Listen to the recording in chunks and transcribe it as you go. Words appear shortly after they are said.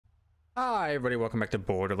Hi everybody, welcome back to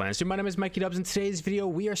Borderlands. My name is Mikey Dubs. In today's video,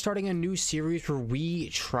 we are starting a new series where we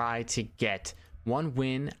try to get one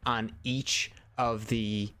win on each of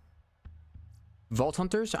the Vault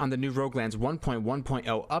Hunters on the new Roguelands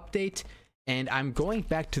 1.1.0 update. And I'm going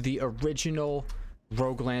back to the original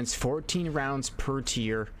Roguelands, 14 rounds per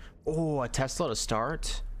tier. Oh, a Tesla to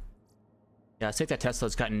start. Yeah, let's take that Tesla.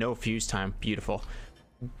 It's got no fuse time. Beautiful.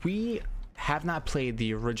 We have not played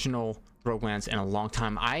the original Roguelands in a long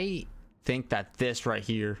time. I think that this right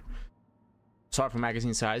here, assault for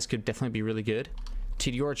magazine size, could definitely be really good.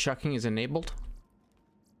 TDR chucking is enabled.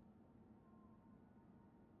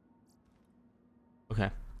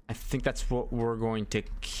 Okay, I think that's what we're going to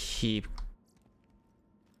keep.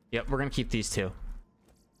 Yep, we're gonna keep these two.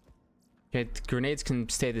 Okay, grenades can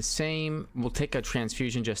stay the same. We'll take a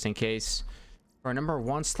transfusion just in case. For our number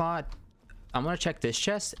 1 slot, I'm gonna check this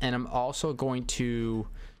chest, and I'm also going to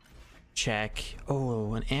check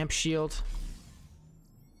an amp shield,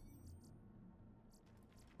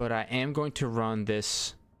 but I am going to run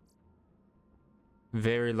this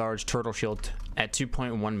very large turtle shield at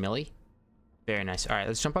 2.1 milli. Very nice. All right,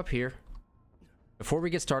 let's jump up here. Before we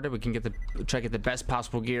get started, we can try to get the best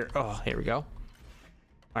possible gear. Oh, here we go. All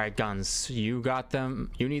right, guns, you got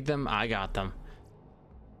them, you need them, I got them.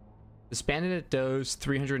 This bandit does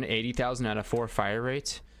 380,000 out of 4 fire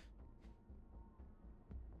rate.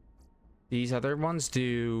 These other ones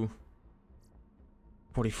do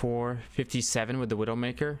 44, 57 with the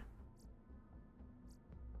Widowmaker.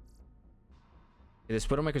 This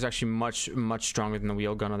Widowmaker is actually much stronger than the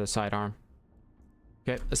wheel gun or the sidearm.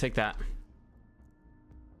 Okay, let's take that.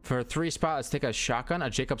 For 3 spot, let's take a shotgun, a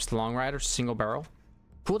Jacob's Long Rider, single barrel.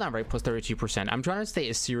 Cooldown rate plus 32%. I'm trying to stay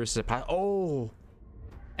as serious as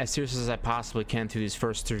as serious as I possibly can through these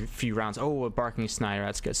first few rounds. Oh, a barking sniper,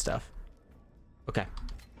 that's good stuff. Okay.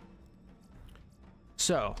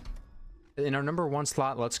 So, in our number 1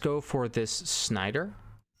 slot, let's go for this Snyder.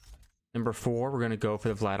 Number 4, we're going to go for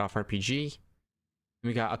the Vladoff RPG.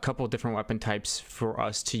 We got a couple of different weapon types for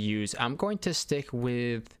us to use. I'm going to stick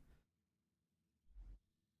with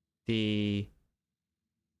the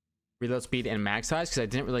reload speed and mag size because I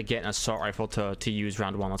didn't really get an assault rifle to use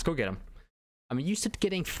round 1. Let's go get him. I'm used to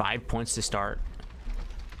getting 5 points to start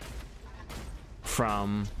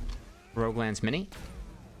from Roguelands Mini.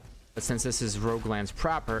 But since this is Roguelands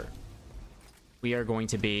proper, we are going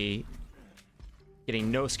to be getting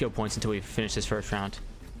no skill points until we finish this first round.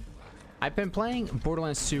 I've been playing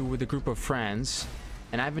Borderlands 2 with a group of friends,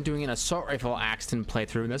 and I've been doing an assault rifle Axton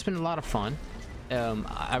playthrough, and that's been a lot of fun.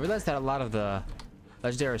 I realized that a lot of the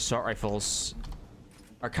legendary assault rifles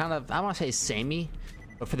are kind of, I don't want to say samey,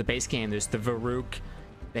 but for the base game, there's the Varuk,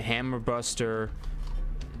 the Hammer Buster,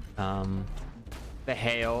 the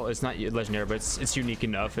Hail. It's not legendary, but it's unique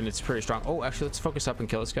enough and it's pretty strong. Oh, actually, let's focus up and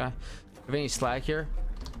kill this guy. Have any slag here?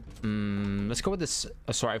 Let's go with this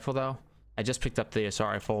assault rifle though. I just picked up the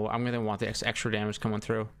assault rifle. I'm gonna want the extra damage coming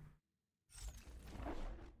through.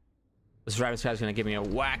 This rabbit guy's gonna give me a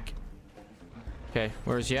whack. Okay,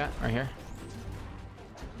 where is he at? Right here.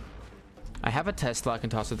 I have a Tesla I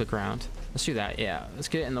can toss to the ground. Let's do that. Yeah, let's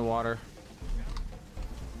get it in the water.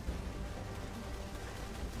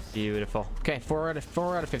 Beautiful. Okay, 4 out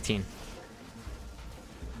of 15.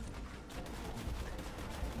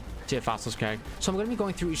 See a fossils guy. So I'm going to be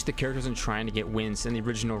going through each of the characters and trying to get wins in the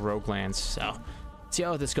original Roguelands. So see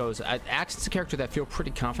how this goes. Axton's a character that I feel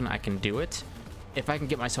pretty confident I can do it if I can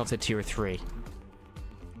get myself to tier 3.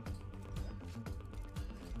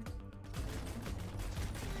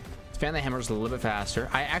 Fan the hammers a little bit faster.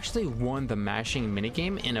 I actually won the mashing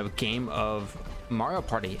minigame in a game of Mario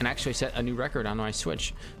Party and actually set a new record on my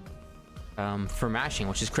Switch for mashing,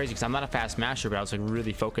 which is crazy because I'm not a fast masher, but I was like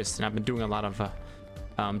really focused, and I've been doing a lot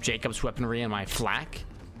of Jacob's weaponry in my flak.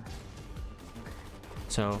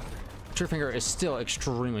 So Triggerfinger is still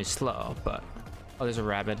extremely slow, but oh, there's a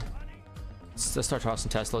rabbit. Let's start tossing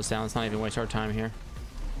Teslas down. Let's not even waste our time here.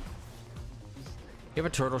 You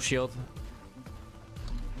have a turtle shield.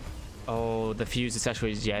 Oh, the fuse, it's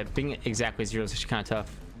actually, yeah, being exactly 0 is actually kind of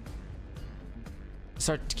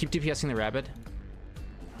tough. Keep DPSing the rabbit.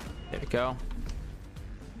 There we go.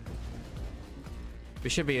 We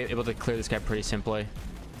should be able to clear this guy pretty simply.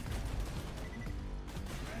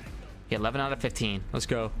 Okay, 11 out of 15. Let's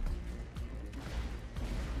go.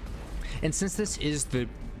 And since this is the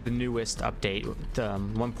newest update,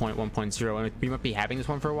 1.1.0, and we might be having this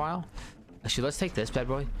one for a while. Actually, let's take this bad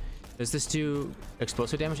boy. Does this do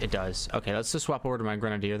explosive damage? It does. Okay, let's just swap over to my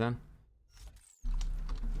Grenadier then.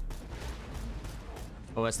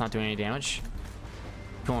 Oh, that's not doing any damage.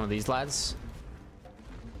 Come on, these lads.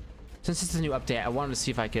 Since it's a new update, I wanted to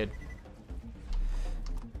see if I could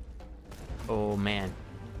Oh man,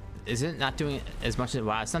 is it not doing as much as,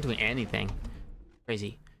 wow, it's not doing anything.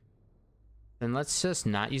 Crazy. Then let's just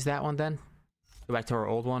not use that one then. Go back to our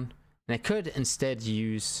old one. And I could instead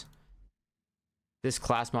use this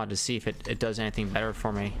class mod to see if it does anything better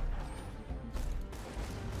for me.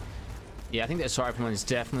 Yeah, I think the assault rifle one is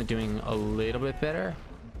definitely doing a little bit better.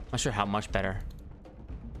 Not sure how much better.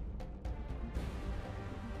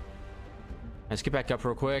 Let's get back up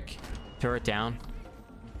real quick. Turret down.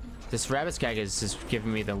 This rabbit skag is just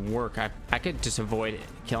giving me the work. I could just avoid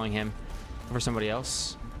killing him for somebody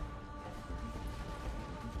else.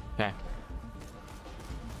 Okay.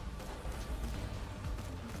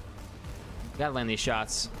 Gotta land these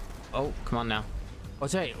shots. Oh, come on now. Oh,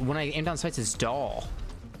 sorry. When I aim down sights, it's dull.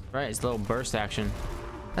 Right, it's a little burst action.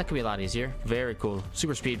 That could be a lot easier. Very cool.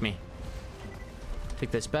 Super speed me.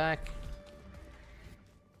 Take this back.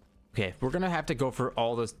 Okay, we're gonna have to go for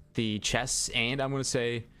all the chests, and I'm gonna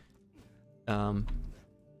say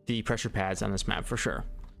the pressure pads on this map for sure.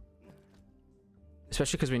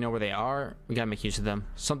 Especially because we know where they are. We gotta make use of them.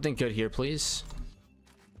 Something good here, please.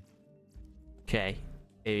 Okay.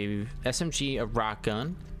 A SMG, a rock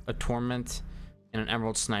gun, a torment, and an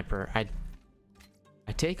emerald sniper. I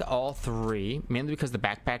take all three, mainly because the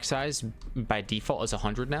backpack size by default is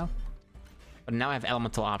 100 now. But now I have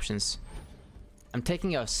elemental options. I'm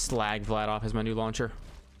taking a slag Vlad off as my new launcher.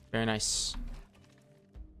 Very nice.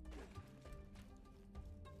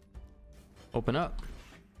 Open up.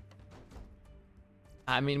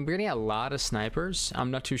 I mean, we're getting a lot of snipers.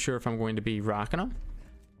 I'm not too sure if I'm going to be rocking them.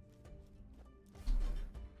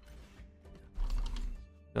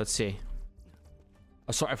 Let's see.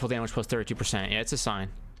 Assault rifle damage plus 32%. Yeah, it's a sign.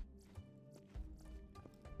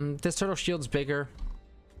 This turtle shield's bigger.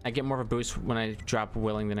 I get more of a boost when I drop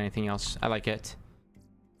willing than anything else. I like it.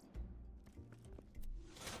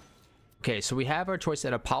 Okay, so we have our choice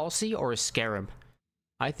at a policy or a scarab.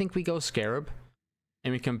 I think we go scarab.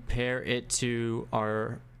 And we compare it to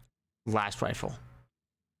our last rifle.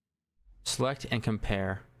 Select and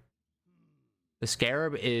compare. The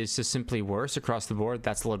scarab is just simply worse across the board.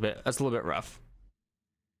 That's a little bit rough.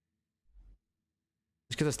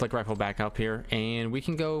 Let's get the slick rifle back up here, and we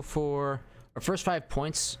can go for our first 5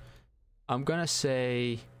 points. I'm gonna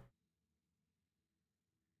say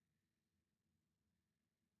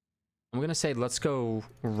let's go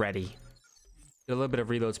ready. Get a little bit of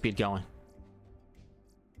reload speed going.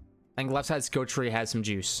 I think left side skill tree has some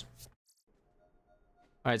juice.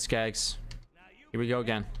 All right, Skags. Here we go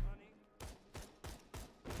again.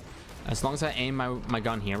 As long as I aim my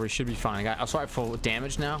gun here, we should be fine. I got assault rifle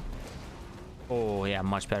damage now. Oh yeah,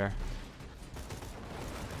 much better.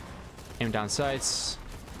 Aim down sights.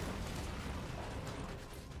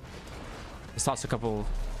 Let's toss a couple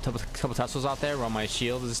Teslas out there while my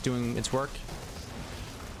shield is doing its work,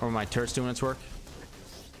 or my turret's doing its work.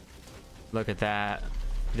 Look at that.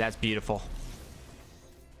 That's beautiful.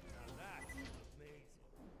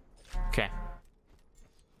 Okay.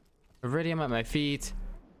 Iridium at my feet.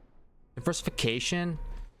 Diversification.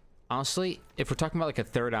 Honestly, if we're talking about like a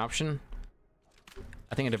third option,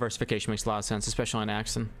 I think a diversification makes a lot of sense, especially on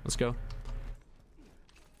Axton. Let's go.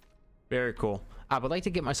 Very cool. I would like to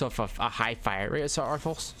get myself a high fire rate assault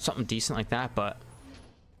rifle, something decent like that, but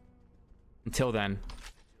until then,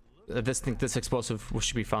 this explosive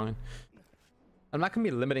should be fine. I'm not gonna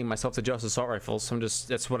be limiting myself to just assault rifles.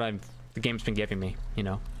 That's what the game's been giving me, you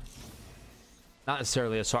know. Not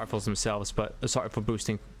necessarily assault rifles themselves, but assault rifle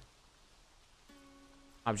boosting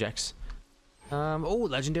objects. Oh,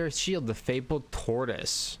 legendary shield, the fabled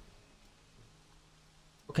tortoise.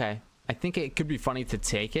 Okay, I think it could be funny to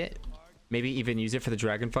take it, maybe even use it for the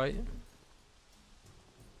dragon fight.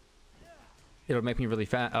 It'll make me really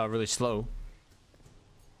really slow,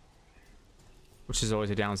 which is always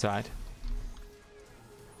a downside.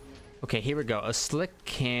 Okay, here we go. A slick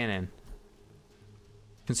cannon.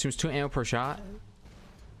 Consumes 2 ammo per shot.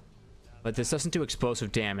 But this doesn't do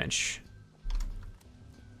explosive damage.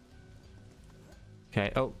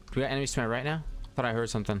 Okay. Oh, do we got enemies to my right now? Thought I heard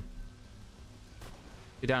something.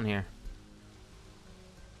 Get down here.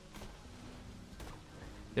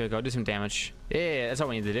 There we go. Do some damage. Yeah, that's all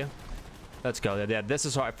we need to do. Let's go. Yeah, this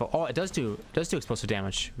is hard. Oh, it does do explosive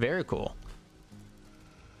damage. Very cool.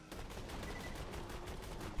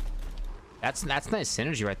 That's nice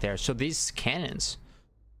synergy right there. So these cannons,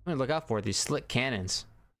 I'm gonna look out for these slick cannons.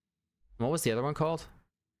 What was the other one called?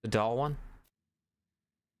 The doll one? Do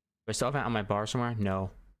I still have it on my bar somewhere? No.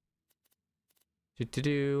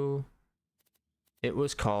 It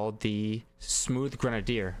was called the Smooth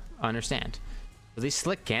Grenadier. I understand. So these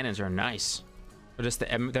slick cannons are nice. Or just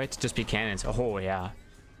they might just be cannons. Oh yeah.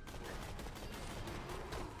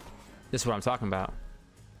 This is what I'm talking about.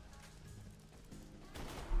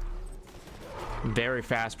 Very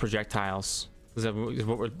fast projectiles.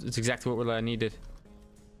 It's exactly what we needed.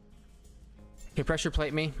 Okay, pressure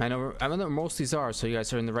plate me. I know where most of these are, so you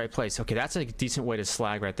guys are in the right place. Okay, that's a decent way to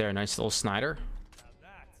slag right there. Nice little Snyder.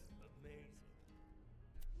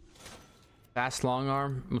 Fast long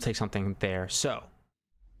arm. We'll take something there. So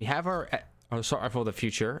we have our assault rifle of the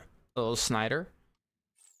future. A little Snyder.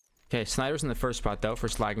 Okay, Snyder's in the first spot though for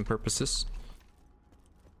slagging purposes.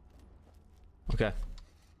 Okay.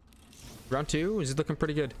 Round 2 is looking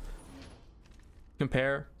pretty good.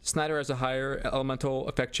 Compare. Snyder has a higher elemental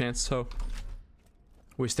effect chance, so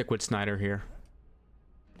we stick with Snyder here.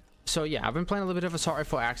 So yeah, I've been playing a little bit of assault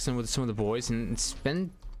rifle Axton with some of the boys, and it's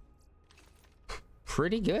been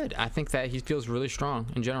pretty good. I think that he feels really strong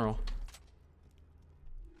in general.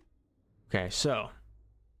 Okay, so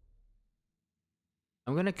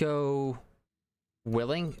I'm gonna go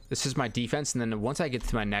willing. This is my defense, and then once I get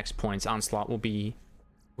to my next points, onslaught will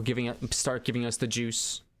start giving us the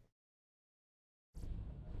juice.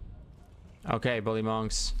 Okay, bully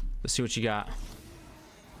monks, let's see what you got.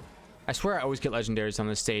 I swear I always get legendaries on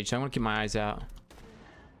this stage, so I want to keep my eyes out.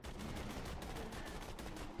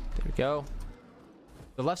 There we go.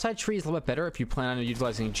 The left side tree is a little bit better if you plan on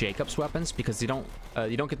utilizing Jacob's weapons, because you don't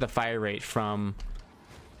get the fire rate from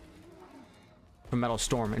Metal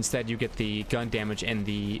Storm. Instead, you get the gun damage and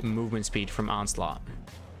the movement speed from Onslaught,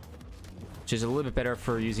 which is a little bit better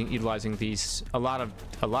for utilizing these a lot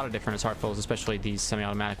of different assault rifles, especially these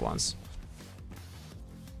semi-automatic ones.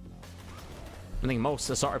 I think most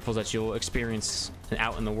assault rifles that you'll experience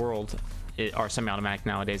out in the world are semi-automatic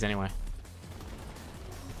nowadays anyway.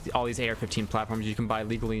 All these AR-15 platforms you can buy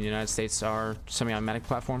legally in the United States are semi-automatic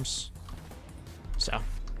platforms. So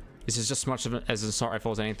this is just as much as an assault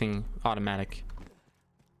rifle as anything automatic.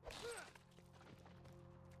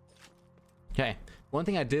 Okay, one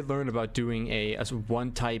thing I did learn about doing a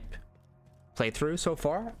one type playthrough so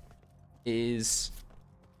far is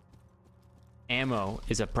ammo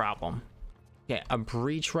is a problem. Okay, a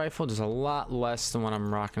breach rifle does a lot less than what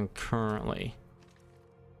I'm rocking currently.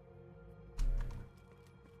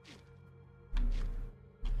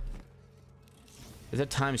 It's a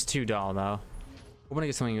 ×2 doll though. I want to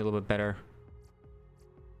get something a little bit better.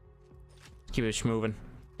 Keep it moving.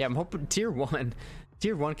 Yeah, I'm hoping tier 1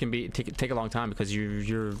 can take a long time because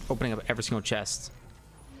you're opening up every single chest.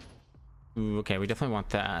 Ooh, okay, we definitely want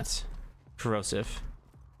that. Corrosive.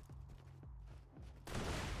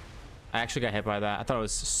 I actually got hit by that. I thought it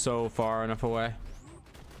was so far enough away.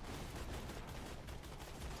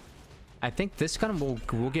 I think this gun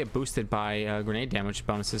will get boosted by grenade damage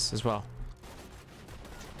bonuses as well.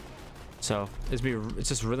 So it's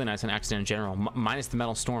just really nice on Axton in general, minus the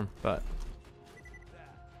Metal Storm. But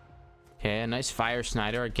okay, a nice fire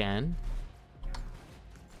Snyder again.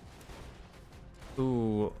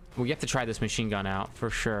 Ooh, we have to try this machine gun out for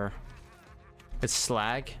sure. It's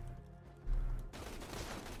slag.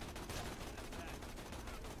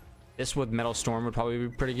 This with Metal Storm would probably be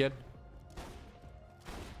pretty good.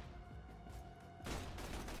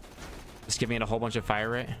 Just giving it a whole bunch of fire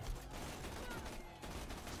rate.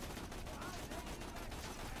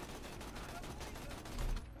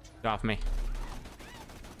 Get off me. Here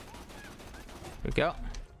we go.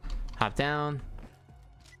 Hop down.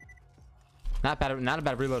 Not a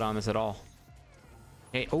bad reload on this at all.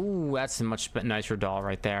 Okay. Oh, that's a much nicer doll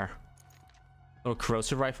right there. Little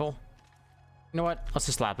corrosive rifle. You know what? Let's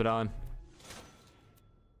just slap it on.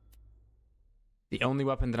 The only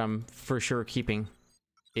weapon that I'm for sure keeping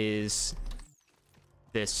is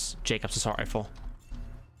this Jacob's assault rifle.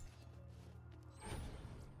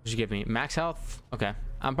 What'd you give me? Max health? Okay.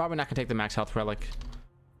 I'm probably not gonna take the max health relic,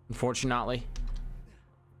 unfortunately.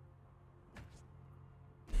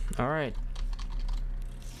 All right.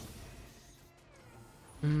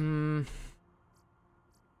 A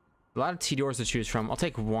lot of T-doors to choose from. I'll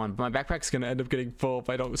take one, but my backpack's gonna end up getting full if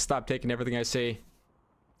I don't stop taking everything I see.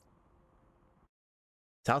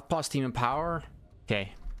 Southpaw Steam and Power.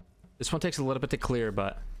 Okay. This one takes a little bit to clear,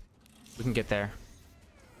 but we can get there.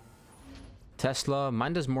 Tesla.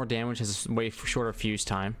 Mine does more damage, has a way shorter fuse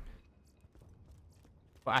time.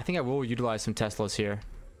 But I think I will utilize some Teslas here.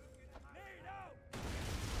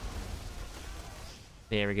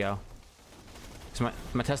 There we go. So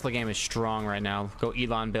my Tesla game is strong right now. Go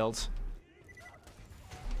Elon build.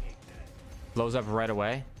 Blows up right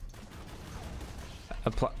away.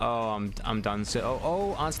 Oh, I'm done. So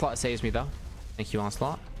oh, Onslaught saves me though. Thank you,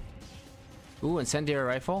 Onslaught. Ooh, incendiary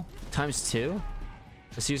rifle ×2.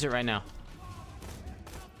 Let's use it right now.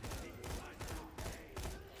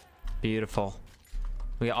 Beautiful.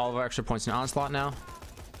 We got all of our extra points in Onslaught now.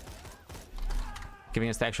 giving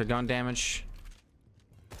us the extra gun damage.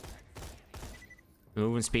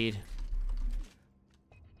 Movement speed.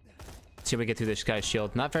 Let's see if we get through this guy's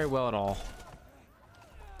shield. Not very well at all.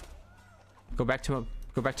 Go back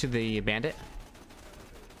to the bandit.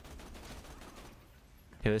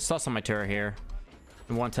 Okay, there's sauce on my turret here.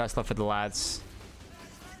 And 1 Tesla for the lads.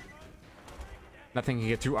 Nothing can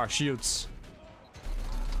get through our shields.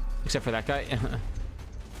 Except for that guy.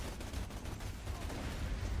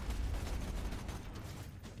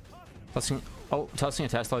 Tossing a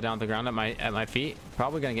Tesla down to the ground at my feet.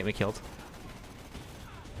 Probably gonna get me killed.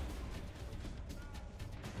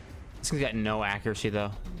 This thing's got no accuracy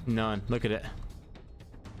though. None. Look at it.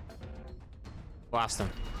 Blast him.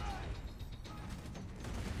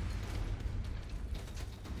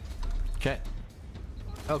 Okay.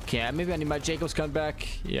 Okay, maybe I need my Jacob's gun back.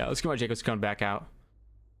 Yeah, let's get my Jacob's gun back out.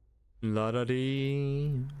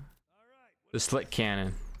 La-da-dee. The slit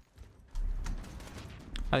cannon.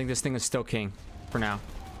 I think this thing is still king for now.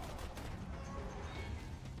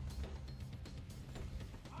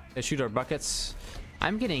 They shoot our buckets.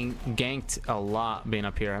 I'm getting ganked a lot being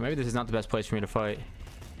up here. Maybe this is not the best place for me to fight.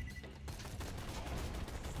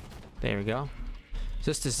 There we go.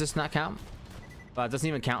 Does this not count? It doesn't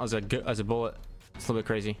even count as a bullet. It's a little bit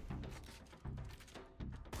crazy.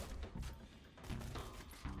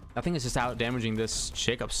 I think it's just out damaging this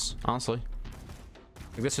Jacobs, honestly.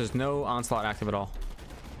 Like, this is no onslaught active at all.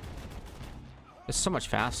 It's so much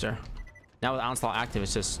faster. Now with onslaught active,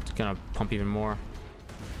 it's just gonna pump even more.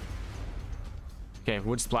 Okay,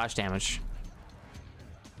 wood splash damage.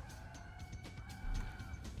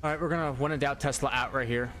 All right, we're gonna when in doubt Tesla out right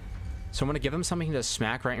here. So I'm gonna give them something to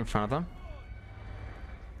smack right in front of them.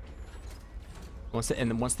 Once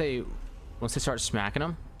they start smacking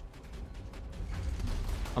them,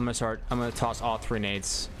 I'm gonna toss all 3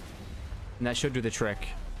 nades, and that should do the trick.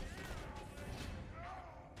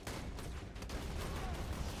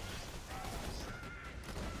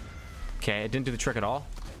 Okay, it didn't do the trick at all,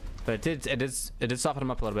 but it did soften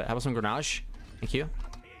them up a little bit. How about some grenage? Thank you.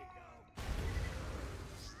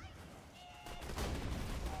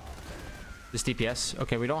 This DPS.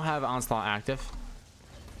 Okay, we don't have onslaught active.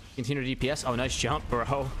 Continue DPS. Oh, nice jump,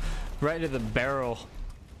 bro. Right into the barrel.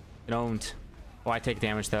 It owned. Oh, I take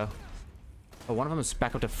damage though. Oh, one of them is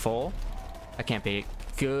back up to full. That can't be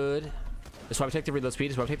good. That's why we take the reload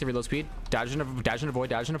speed. Dodge and avoid.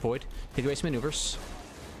 Dodge and avoid. Take away some maneuvers.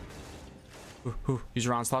 Ooh. Use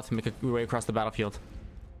your onslaught to make your way across the battlefield.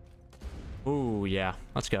 Ooh, yeah.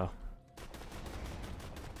 Let's go.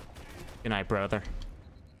 Good night, brother.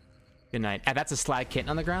 Good night. That's a slag kitten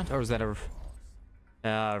on the ground? Or is that a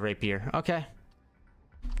rapier? Okay.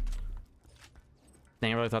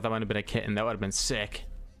 Dang, I really thought that might have been a kitten. That would have been sick.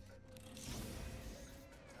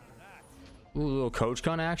 Ooh, a little coach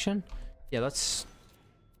gun action. Yeah, let's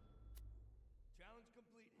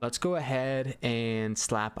go ahead and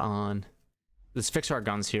slap on. Let's fix our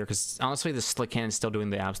guns here, because honestly, the slick cannon is still doing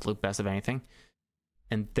the absolute best of anything.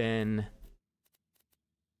 And then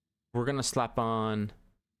we're gonna slap on.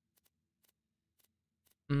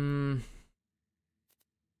 I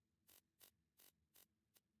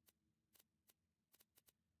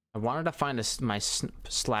wanted to find my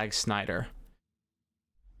slag Snyder.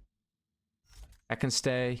 That can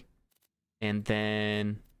stay, and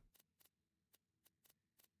then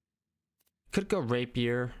could go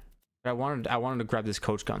rapier. But I wanted to grab this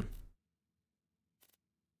coach gun.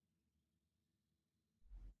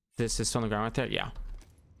 This is still on the ground right there. Yeah.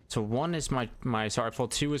 So 1 is my sorry, full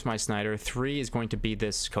 2 is my Snyder. 3 is going to be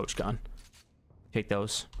this coach gun. Take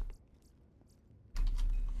those.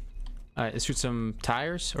 All right, let's shoot some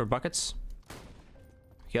tires or buckets.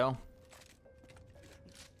 Go.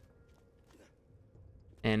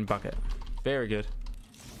 And bucket. Very good.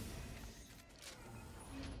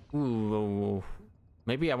 Ooh.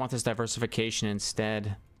 Maybe I want this diversification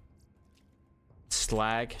instead.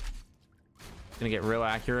 Slag. Gonna get real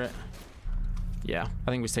accurate. Yeah, I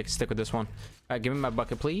think we stick with this one. All right, give me my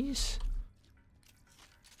bucket, please.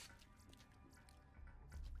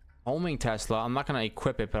 Homing Tesla. I'm not gonna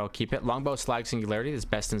equip it, but I'll keep it. Longbow slag singularity is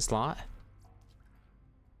best in slot.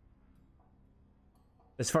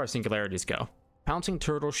 As far as singularities go. Pouncing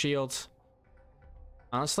turtle shields.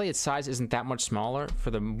 Honestly, its size isn't that much smaller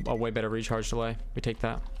for a way better recharge delay. We take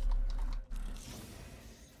that.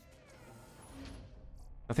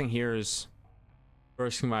 Nothing here is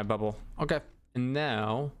bursting my bubble. Okay, and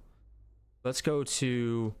now let's go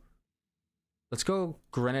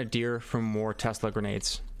Grenadier for more Tesla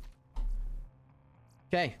grenades.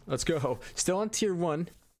 Okay, let's go. Still on tier 1.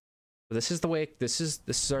 This is the way. This is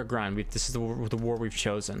our grind. This is the war we've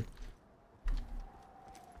chosen.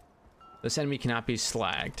 This enemy cannot be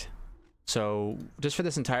slagged. So just for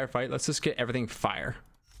this entire fight, let's just get everything fire.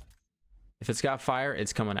 If it's got fire,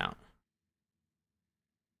 it's coming out.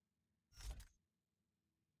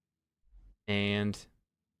 And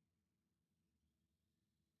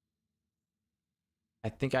I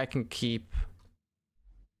think I can keep...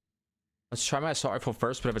 Let's try my assault rifle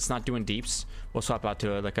first, but if it's not doing deeps, we'll swap out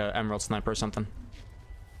to like a emerald sniper or something.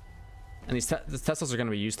 And the Teslas are going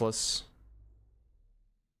to be useless.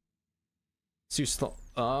 It's useful.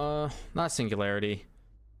 Not singularity.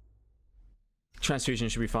 Transfusion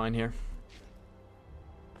should be fine here.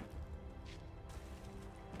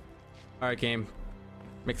 Alright, game.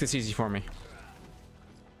 Make this easy for me.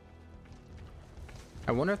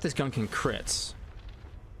 I wonder if this gun can crits.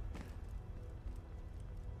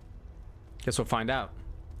 Guess we'll find out.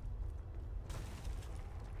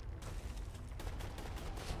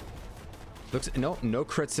 Looks no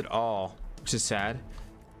crits at all, which is sad.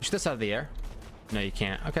 Shoot this out of the air. No, you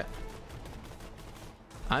can't. Okay.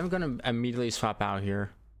 I'm gonna immediately swap out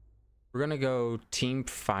here. We're gonna go team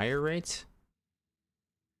fire rate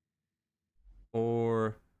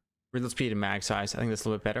or reload speed and mag size. I think that's a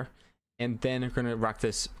little bit better. And then we're gonna rock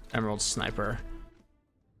this emerald sniper,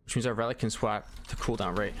 which means our relic can swap to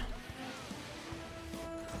cooldown rate.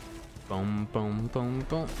 Boom, boom, boom,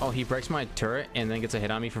 boom. Oh, he breaks my turret and then gets a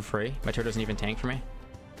hit on me for free. My turret doesn't even tank for me.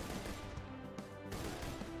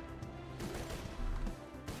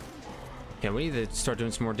 Okay, we need to start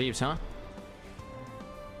doing some more deeps, huh?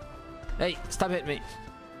 Hey, stop hitting me.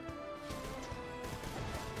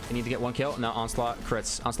 I need to get one kill. No, onslaught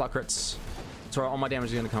crits. Onslaught crits. That's where all my damage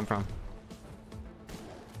is going to come from.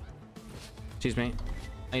 Excuse me.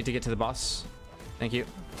 I need to get to the boss. Thank you.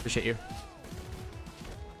 Appreciate you.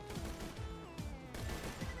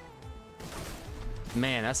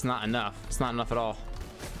 Man, that's not enough. It's not enough at all.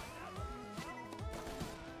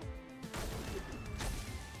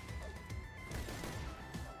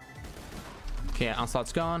 Okay,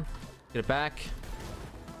 onslaught's gone. Get it back.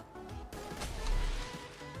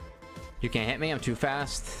 You can't hit me. I'm too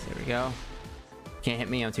fast. There we go. Can't hit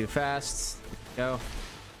me. I'm too fast. There we go.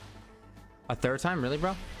 A third time? Really,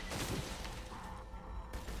 bro?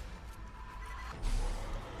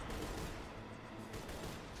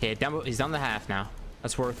 Okay, he's down the half now.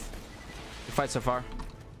 That's worth the fight so far.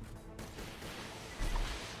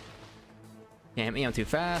 Can't hit me. I'm too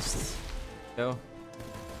fast. Go.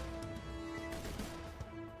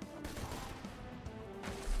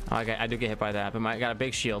 Oh, I do get hit by that, but I got a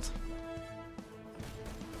big shield.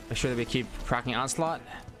 Make sure that we keep cracking onslaught.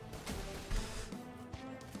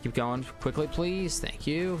 Keep going quickly, please. Thank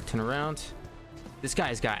you. Turn around. This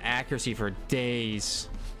guy's got accuracy for days.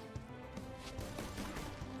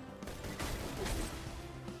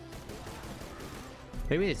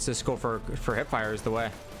 Maybe it's just go for hipfire is the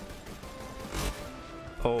way.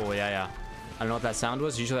 Oh, yeah. I don't know what that sound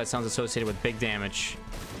was. Usually that sound's associated with big damage.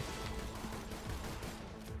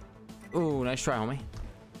 Ooh, nice try, homie.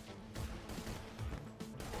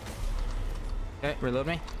 Okay, reload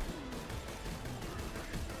me.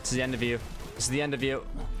 This is the end of you. This is the end of you.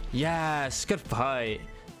 Yes, good fight.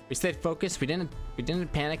 We stayed focused. We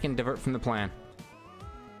didn't panic and divert from the plan.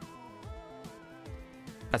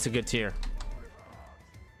 That's a good tier.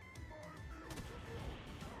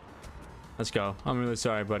 Let's go. I'm really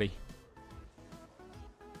sorry, buddy.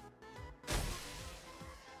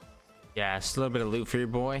 Yeah, just a little bit of loot for your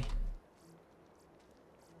boy.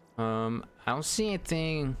 I don't see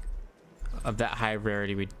anything of that high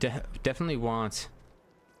rarity. We definitely want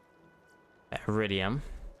that iridium.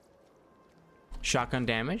 Shotgun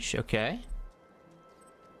damage. Okay.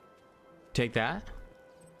 Take that.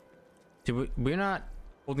 We're not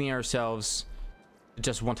holding ourselves to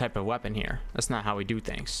just one type of weapon here. That's not how we do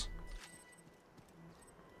things.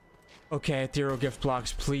 Okay, ethereal gift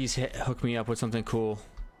blocks, please hook me up with something cool.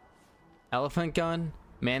 Elephant gun,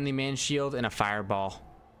 manly man shield, and a fireball.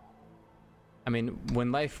 I mean,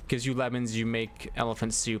 when life gives you lemons, you make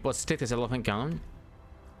elephant soup. Let's take this elephant gun.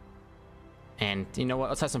 And you know what?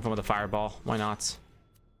 Let's have some fun with a fireball. Why not?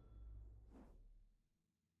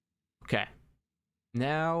 Okay.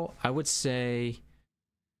 Now, I would say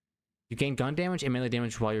you gain gun damage and melee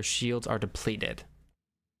damage while your shields are depleted.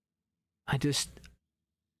 I just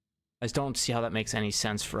don't see how that makes any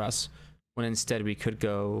sense for us, when instead we could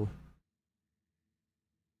go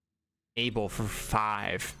able for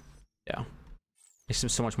 5. Yeah.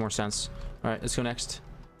 Makes so much more sense. All right, let's go next.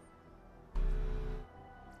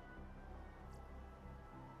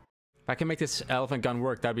 If I can make this elephant gun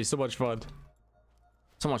work, that'd be so much fun.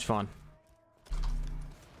 So much fun.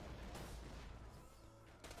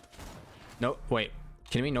 No, wait.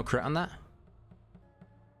 Kidding me? No crit on that?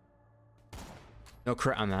 No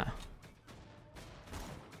crit on that.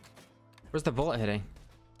 Where's the bullet hitting?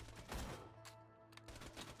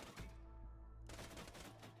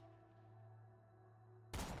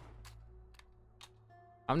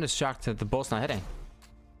 I'm just shocked that the bullet's not hitting.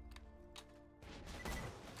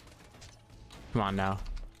 Come on now.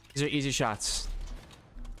 These are easy shots.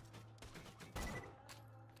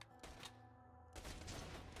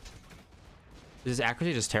 Is this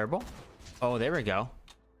accuracy just terrible? Oh, there we go.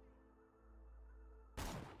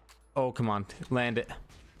 Oh, come on. Land it.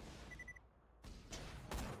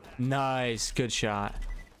 Nice. Good shot.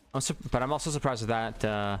 But I'm also surprised that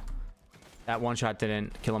that one shot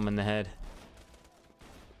didn't kill him in the head.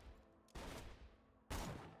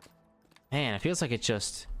 Man, it feels like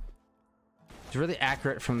it's really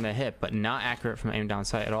accurate from the hip, but not accurate from aim down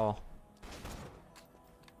sight at all.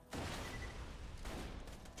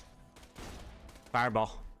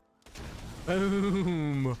 Fireball.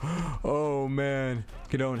 Boom. Oh man.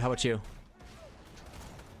 Get on. How about you?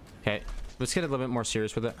 Okay, let's get a little bit more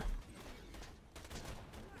serious with it.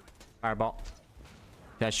 Fireball.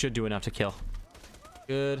 That should do enough to kill.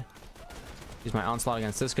 Good. Use my onslaught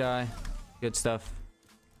against this guy. Good stuff.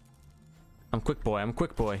 I'm quick boy. I'm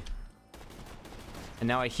quick boy. And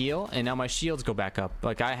now I heal, and now my shields go back up.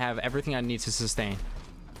 Like, I have everything I need to sustain.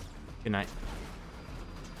 Good night.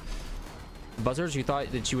 Buzzards, you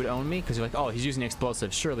thought that you would own me? Because you're like, oh, he's using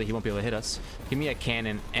explosives. Surely he won't be able to hit us. Give me a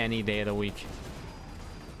cannon any day of the week.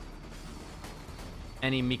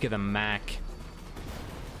 Any Mika the Mac.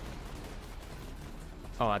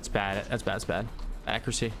 Oh, that's bad. That's bad. That's bad.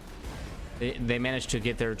 Accuracy. They managed to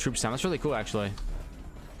get their troops down. That's really cool, actually.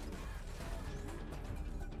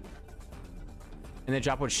 And they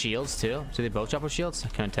drop with shields, too? Do they both drop with shields? I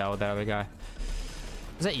couldn't tell with that other guy.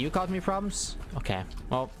 Is that you causing me problems? Okay.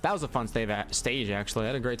 Well, that was a fun stage, actually. I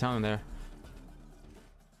had a great time there.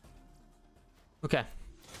 Okay.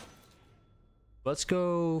 Let's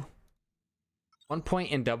go 1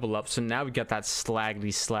 point and double up. So now we got that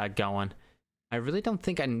slagly slag going. I really don't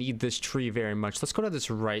think I need this tree very much. Let's go to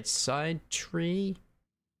this right side tree.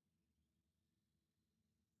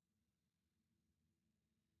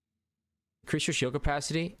 Increase your shield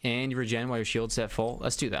capacity and your regen while your shield's at full.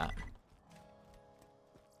 Let's do that.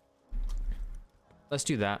 Let's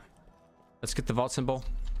do that. Let's get the vault symbol.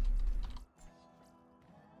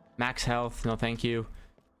 Max health. No, thank you.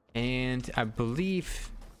 And I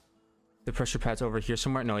believe the pressure pad's over here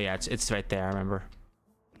somewhere. No, yeah, it's right there. I remember.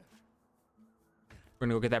 We're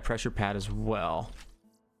gonna go get that pressure pad as well.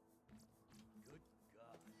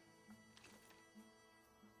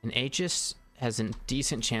 And Aegis has a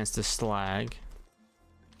decent chance to slag.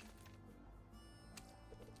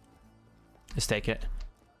 Let's take it.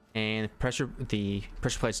 And the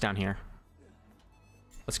pressure plate's down here.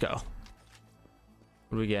 Let's go. What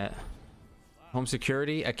do we get? Home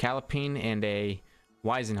security, a Calipine, and a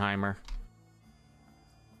Weisenheimer.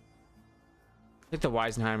 I think the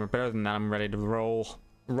Weisenheimer. Better than that, I'm ready to roll.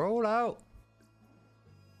 Roll out.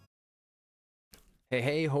 Hey,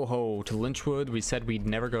 hey, ho, ho. To Lynchwood, we said we'd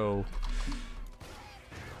never go.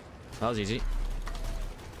 That was easy.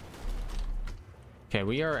 Okay,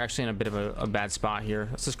 we are actually in a bit of a bad spot here.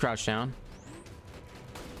 Let's just crouch down.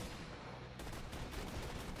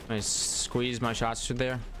 Can I squeeze my shots through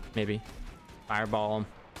there? Maybe. Fireball them.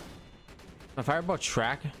 My fireball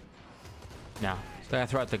track? No. So I gotta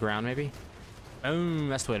throw it at the ground, maybe? Boom!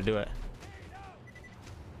 That's the way to do it.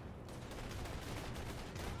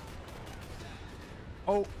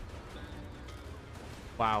 Oh!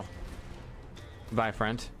 Wow. Goodbye,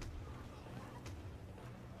 friend.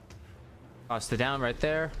 Toss the down right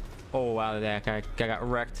there. Oh wow, that guy got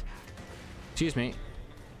wrecked. Excuse me.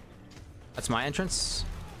 That's my entrance.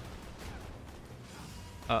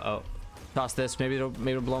 Uh-oh. Toss this. Maybe it'll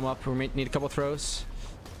blow him up. We need a couple throws.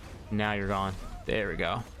 Now you're gone. There we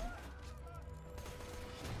go.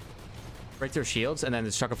 Break their shields and then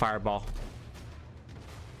just chuck a fireball.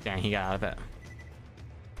 Dang, he got out of it.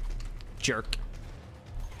 Jerk.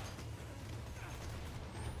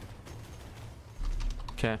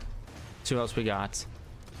 Okay. See what else we got.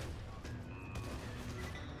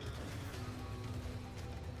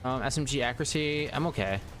 SMG accuracy. I'm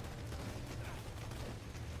okay.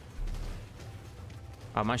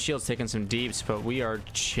 My shield's taking some deeps, but we are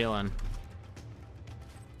chilling.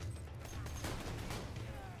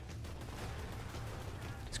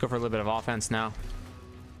 Let's go for a little bit of offense now.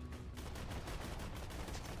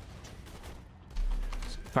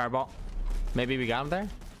 Fireball. Maybe we got him there?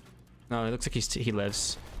 No, it looks like he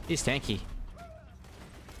lives. He's tanky.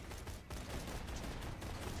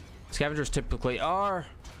 Scavengers typically are.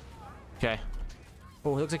 Okay.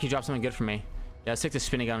 Oh, it looks like he dropped something good for me. Yeah, let's take the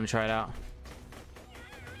spinning gun and try it out.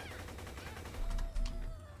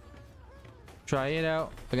 Try it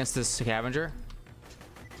out against this scavenger.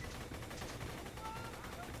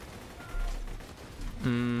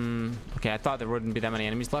 Okay, I thought there wouldn't be that many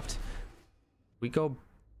enemies left. We go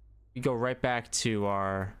right back to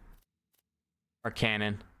our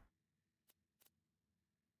cannon.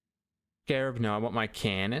 Scarab, no, I want my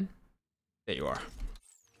cannon. There you are.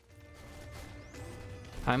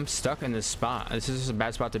 I'm stuck in this spot. This is a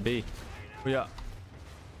bad spot to be. Yeah.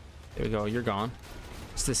 There we go. You're gone.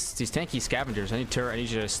 It's these tanky scavengers. I need turret. I need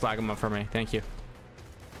you to slag them up for me. Thank you.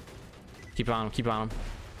 Keep on them. Keep on them.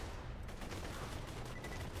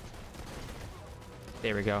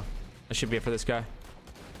 There we go. That should be it for this guy.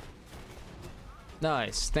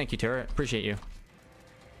 Nice. Thank you, turret. Appreciate you.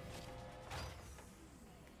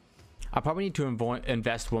 I probably need to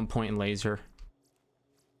invest 1 point in laser.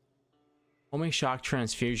 Homing shock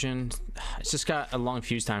transfusion. It's just got a long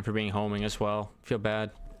fuse time for being homing as well. Feel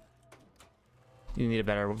bad. You need a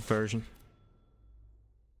better version.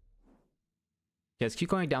 Yeah, let's keep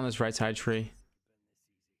going down this right side tree.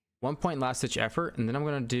 1 point last ditch effort, and then I'm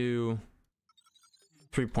gonna do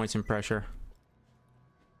 3 points in pressure.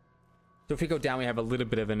 So if we go down, we have a little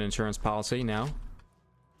bit of an insurance policy now.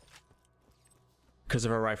 Because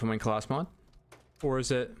of our rifleman class mod. Or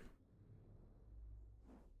is it...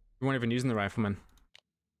 We weren't even using the rifleman.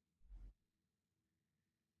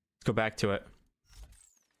 Let's go back to it.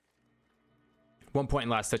 1 point in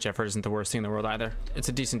last ditch effort isn't the worst thing in the world either. It's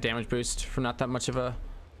a decent damage boost for not that much of a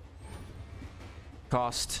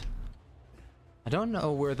cost. I don't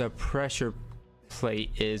know where the pressure plate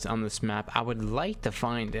is on this map. I would like to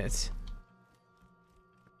find it.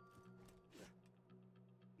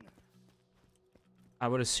 I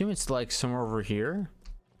would assume it's like somewhere over here.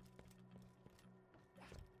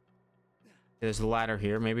 There's a ladder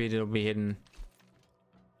here. Maybe it'll be hidden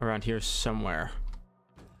around here somewhere.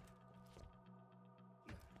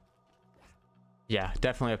 Yeah,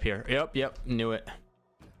 definitely up here. Yep, knew it.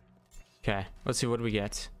 Okay, let's see, what do we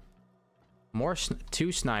get? More,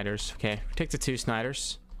 2 Snyders. Okay, take the 2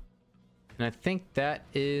 Snyders. And I think that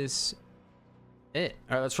is it.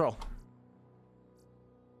 All right, let's roll.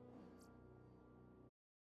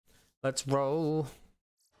 Let's roll.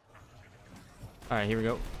 All right, here we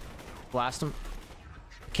go. Blast them.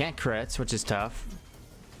 Can't crits, which is tough.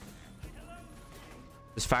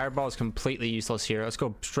 This fireball is completely useless here. Let's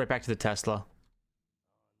go straight back to the Tesla.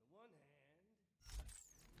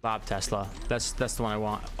 Bob Tesla. That's the one I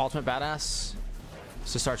want. Ultimate badass.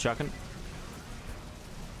 So start chucking.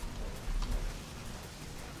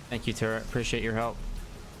 Thank you, turret. Appreciate your help.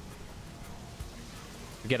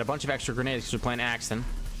 We get a bunch of extra grenades because we're playing Axton.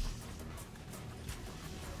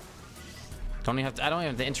 I don't even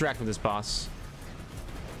have to interact with this boss.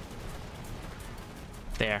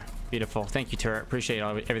 There. Beautiful. Thank you, turret. Appreciate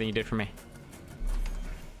everything you did for me.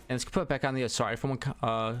 And let's put it back on the sorry for one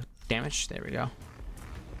damage. There we go.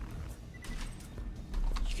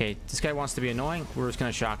 Okay, this guy wants to be annoying. We're just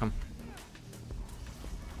gonna shock him.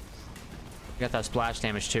 We got that splash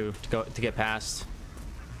damage too to get past.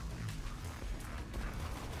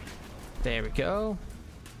 There we go.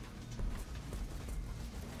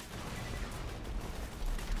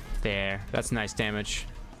 There, that's nice damage.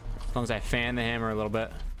 As long as I fan the hammer a little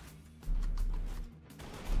bit.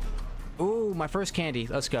 Ooh, my first candy.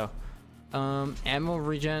 Let's go. Ammo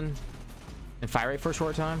regen and fire rate for a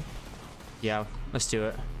short time. Yeah, let's do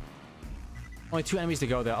it. Only 2 enemies to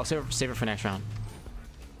go though. I'll save it for next round.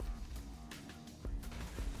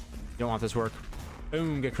 You don't want this work.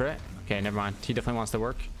 Boom, get crit. Okay, never mind. He definitely wants to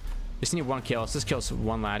work. Just need 1 kill. Let's just kill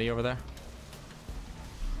one laddie over there.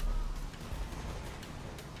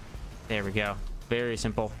 There we go. Very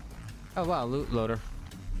simple. Oh wow, loot loader.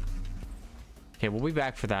 Okay, we'll be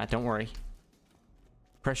back for that. Don't worry.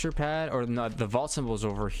 Pressure pad, or no, the vault symbol's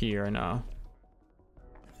over here. No.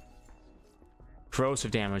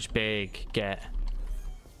 Corrosive damage, big get.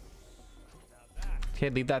 Okay,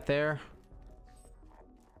 leave that there.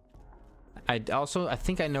 I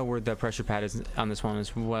think I know where the pressure pad is on this one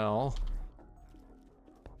as well.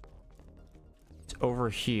 It's over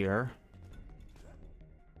here.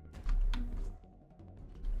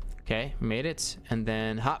 Okay, made it, and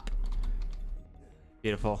then hop.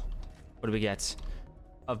 Beautiful. What do we get?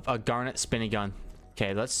 A garnet spinning gun.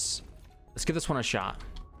 Okay, let's give this one a shot.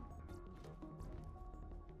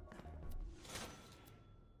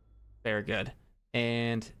 Very good.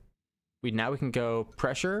 And now we can go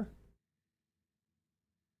pressure,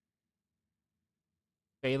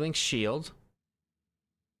 failing shield,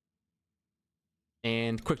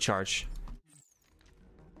 and quick charge.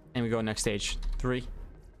 And we go next stage. 3,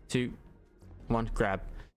 2, 1, grab.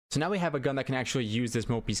 So now we have a gun that can actually use this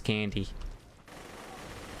Mopey's candy.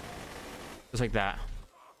 Just like that.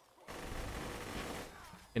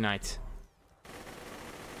 Good night.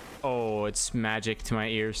 Oh, it's magic to my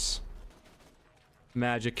ears.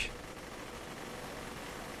 Magic.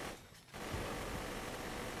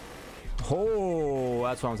 Oh,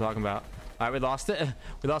 that's what I'm talking about. All right, we lost it.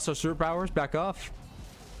 We lost our superpowers. Back off.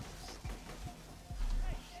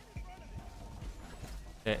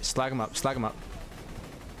 Okay, slag them up. Slag them up.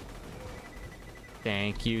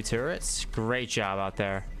 Thank you, turrets. Great job out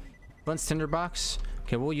there. Flint's tinderbox.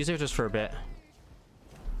 Okay, we'll use it just for a bit.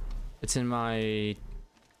 It's in my...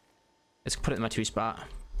 Let's put it in my 2 spot.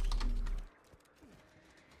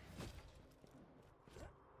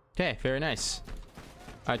 Okay, very nice.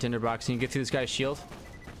 All right, tinderbox. Can you get through this guy's shield?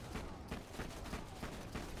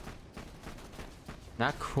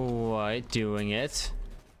 Not quite doing it.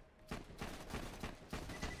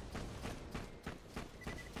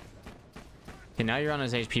 Okay, now you're on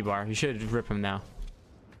his HP bar. You should rip him now.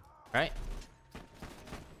 Right?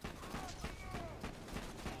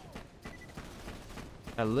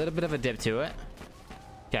 A little bit of a dip to it.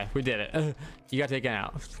 Okay, we did it. You got taken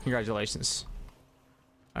out. Congratulations.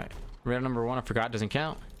 All right, radio number 1, I forgot, doesn't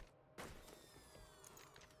count.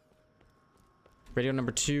 Radio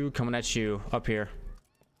number 2 coming at you up here.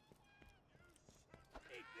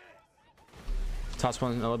 Toss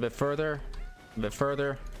one a little bit further. A bit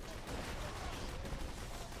further.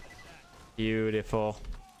 Beautiful.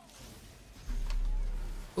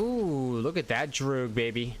 Ooh, look at that droog,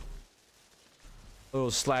 baby. A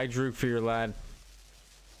little slag droog for your lad.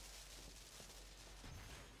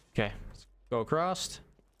 Okay, let's go across.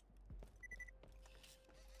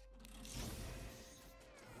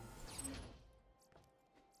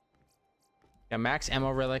 Got max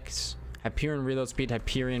ammo relics, Hyperion reload speed,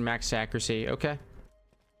 Hyperion max accuracy. Okay.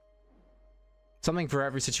 Something for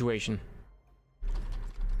every situation.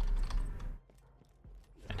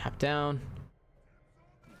 And hop down.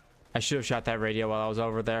 I should have shot that radio while I was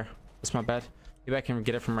over there. That's my bad. Maybe I can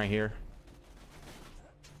get it from right here.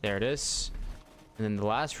 There it is. And then the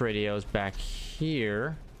last radio is back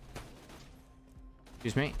here.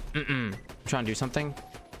 Excuse me. I'm trying to do something.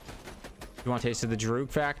 You want a taste of the droog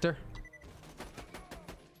factor?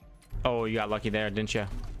 Oh, you got lucky there, didn't you?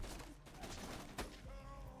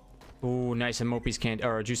 Ooh, nice. And Mopey's candy,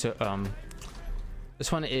 or juice.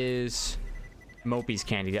 This one is Mopey's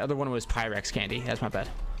candy. The other one was Pyrex candy. That's my bad.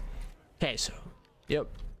 Okay, so, yep.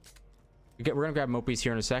 We're gonna grab Mopey's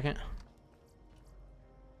here in a second.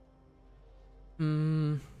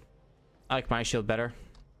 I like my shield better.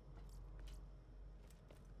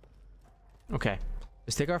 Okay,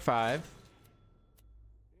 let's take our 5.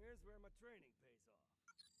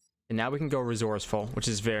 And now we can go resourceful, which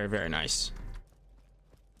is very, very nice.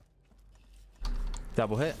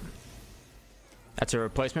 Double hit. That's a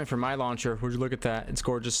replacement for my launcher. Would you look at that? It's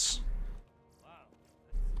gorgeous.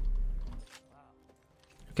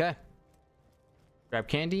 Okay. Grab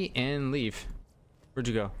candy and leave. Where'd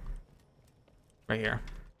you go? Right here.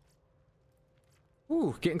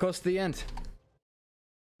 Ooh, getting close to the end.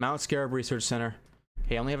 Mount Scarab Research Center.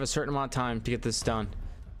 Hey, I only have a certain amount of time to get this done.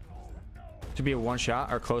 To be a 1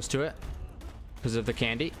 shot or close to it because of the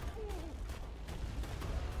candy.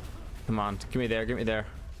 Come on, give me there, get me there.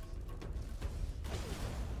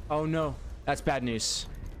 Oh no, that's bad news.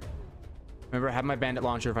 Remember, I have my bandit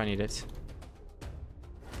launcher if I need it.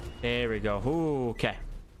 There we go. Ooh, okay,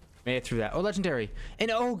 made it through that. Oh, legendary,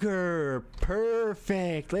 an ogre.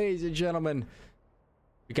 Perfect, ladies and gentlemen.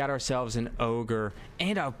 We got ourselves an ogre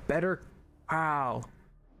and a better, wow,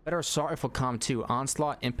 better assault rifle comm too.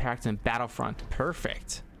 Onslaught, impact, and battlefront.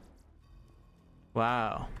 Perfect.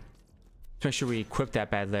 Wow. Let's make sure we equip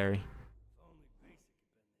that bad Larry.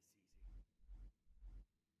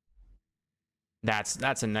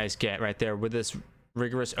 That's a nice get right there with this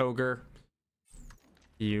rigorous ogre.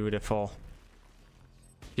 Beautiful.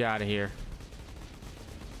 Get out of here.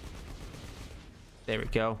 There we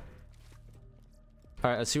go. All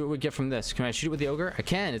right, let's see what we get from this. Can I shoot it with the ogre? I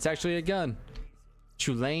can. It's actually a gun.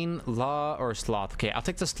 Tulane, Law, or Sloth. Okay, I'll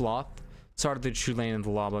take the Sloth. Started the Tulane and the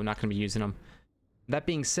Law, but I'm not going to be using them. That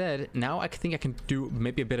being said, now I think I can do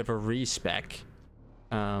maybe a bit of a respec.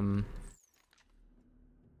 Though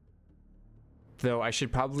I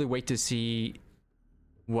should probably wait to see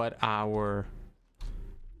what our...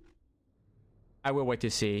 I will wait to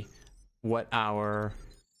see what our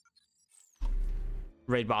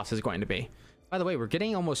raid boss is going to be. By the way, we're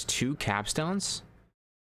getting almost 2 capstones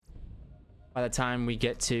by the time we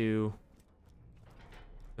get to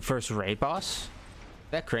the first raid boss. Is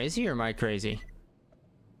that crazy or am I crazy?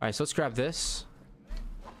 All right, so let's grab this.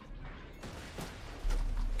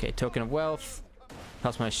 Okay, token of wealth.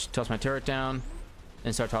 Toss my turret down.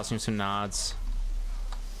 and start tossing some nods.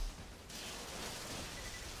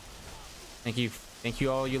 Thank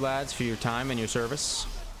you all you lads for your time and your service.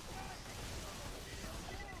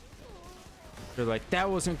 They're like, that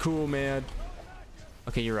wasn't cool, man.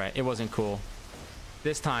 Okay, you're right, it wasn't cool.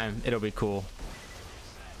 This time it'll be cool.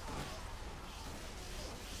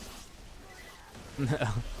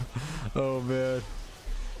 Oh man,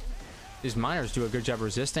 these miners do a good job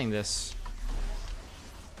resisting this.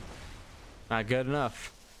 Not good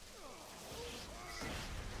enough.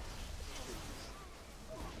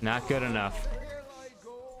 Not good enough.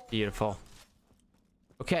 Beautiful.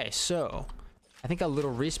 Okay, so I think a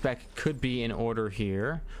little respec could be in order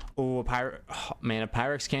here. Oh, a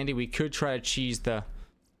Pyrex candy. We could try to cheese the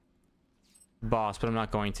boss, but I'm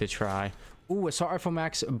not going to try. Ooh, I saw Artful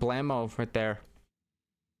Max Blammo right there.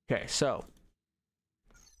 Okay, so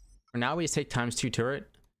for now we just take ×2 turret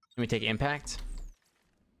and we take impact.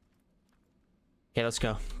 Okay, let's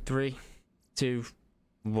go. 3, 2,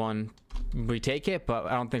 1. We take it, but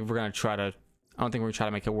I don't think we're gonna try to. I don't think we're gonna try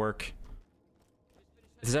to make it work.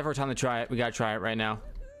 If there's ever a time to try it, we gotta try it right now.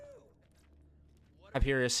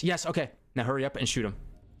 Hyperius. Yes. Okay. Now hurry up and shoot him.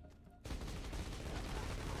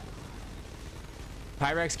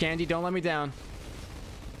 Pyrex candy, don't let me down.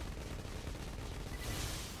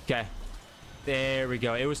 Okay. There we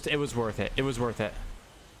go. It was worth it. It was worth it.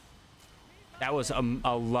 That was a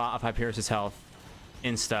lot of Hyperius' health.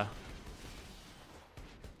 Insta.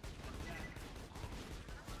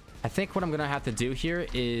 I think what I'm gonna have to do here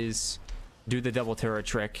is do the double turret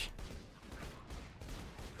trick.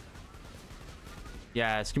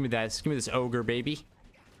 Yeah, give me that. Give me this ogre, baby.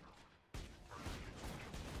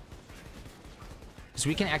 So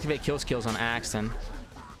we can activate kill skills on Axton.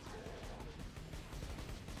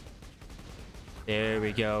 There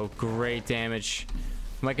we go. Great damage.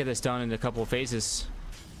 Might get this done in a couple of phases.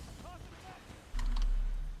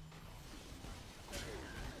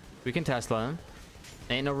 We can Tesla him.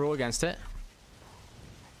 Ain't no rule against it.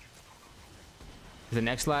 The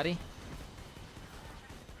next laddie.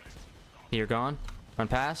 You're gone. Run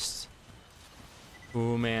past.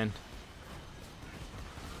 Ooh, man.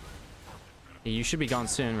 You should be gone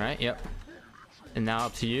soon, right? Yep. And now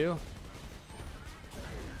up to you.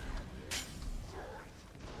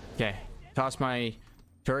 Okay. Toss my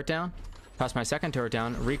turret down. Toss my second turret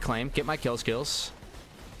down. Reclaim. Get my kill skills.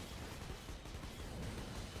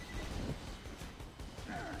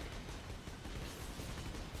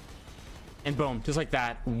 And boom. Just like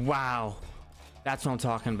that. Wow. That's what I'm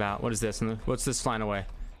talking about. What is this? What's this flying away?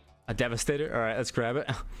 A Devastator? Alright, let's grab it.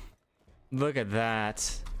 Look at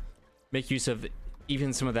that. Make use of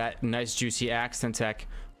even some of that nice juicy Axton tech.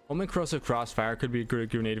 Only corrosive crossfire could be a good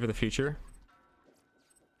grenade for the future.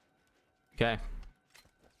 Okay.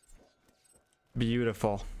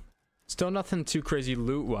 Beautiful. Still nothing too crazy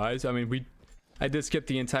loot wise. I mean, I did skip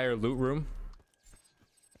the entire loot room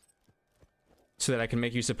so that I can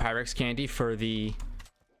make use of Pyrex candy for the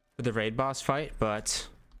raid boss fight, but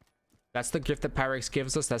that's the gift that Pyrex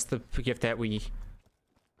gives us. That's the gift that we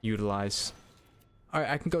utilize. All right,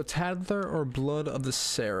 I can go Tattler or Blood of the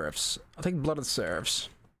Seraphs. I'll take Blood of the Seraphs.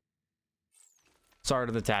 Sorry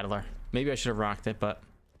to the Tattler. Maybe I should have rocked it, but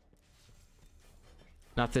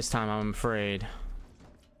not this time, I'm afraid.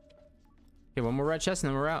 Okay, one more red chest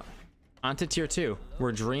and then we're out. On to tier 2,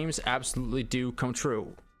 where dreams absolutely do come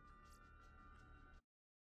true.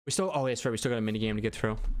 We still, oh yes, right, we still got a mini game to get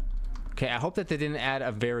through. Okay, I hope that they didn't add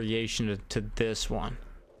a variation to this one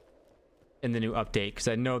in the new update, because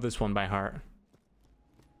I know this one by heart.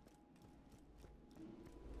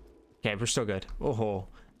 Okay, we're still good. Oh,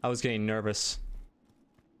 I was getting nervous.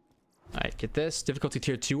 All right, get this. Difficulty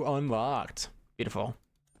tier 2 unlocked. Beautiful.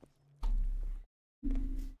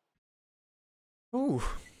 Ooh.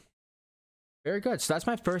 Very good. So that's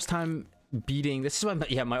my first time beating. This is what,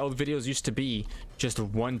 yeah, my old videos used to be just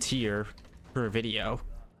one tier per video.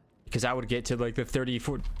 Because I would get to like the 30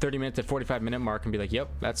 minute to 45 minute mark and be like, yep,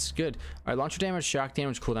 that's good. All right, launcher damage, shock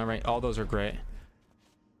damage, cooldown, right? All those are great.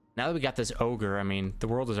 Now that we got this ogre, I mean, the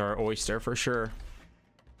world is our oyster for sure.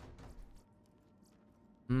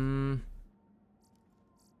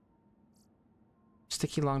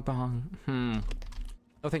 Sticky long bong.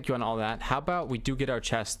 No thank you on all that. How about we do get our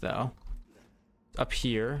chest though? Up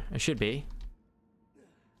here, it should be.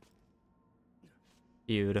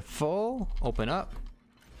 Beautiful. Open up.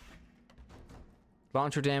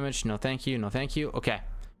 Launcher damage. No thank you. No thank you. Okay.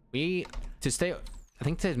 I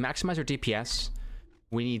think to maximize our DPS,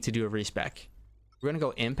 we need to do a respec. We're gonna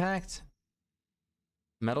go impact,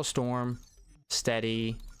 metal storm,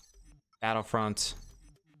 steady, battlefront,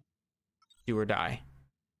 do or die.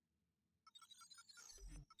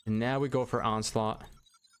 And now we go for onslaught.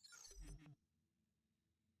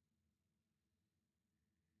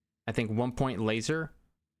 I think 1 point laser.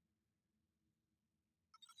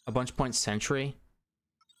 A bunch point sentry.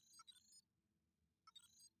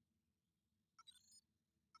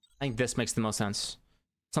 I think this makes the most sense.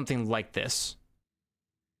 Something like this.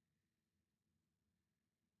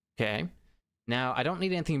 Okay. Now, I don't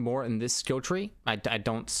need anything more in this skill tree. I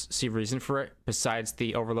don't see reason for it besides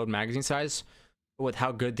the overload magazine size. But with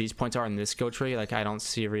how good these points are in this skill tree, like, I don't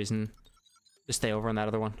see a reason to stay over on that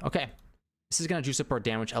other one. Okay. This is going to juice up our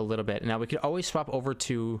damage a little bit. Now, we could always swap over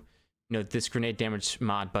to, you know, this grenade damage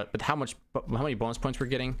mod, but with how many bonus points we're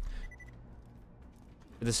getting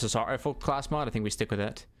with this assault rifle class mod, I think we stick with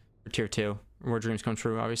it for tier 2. More dreams come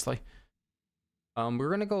true, obviously.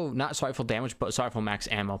 We're gonna go not assault rifle damage, but assault rifle max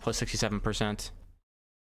ammo plus 67%.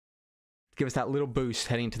 Give us that little boost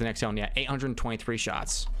heading to the next zone. Yeah, 823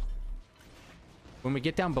 shots. When we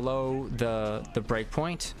get down below the break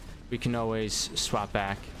point, we can always swap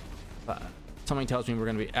back. But something tells me we're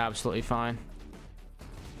gonna be absolutely fine.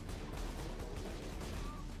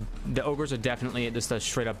 The ogres are definitely just a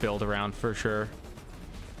straight up build around for sure.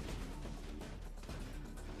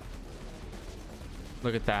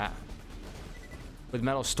 Look at that. With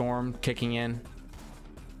Metal Storm kicking in,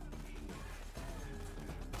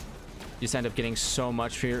 you just end up getting so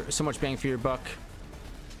much bang for your buck.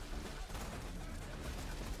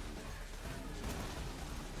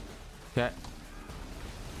 Okay.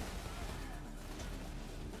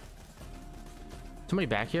 Somebody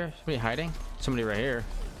back here? Somebody hiding? Somebody right here.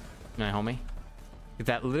 Nice, homie. Get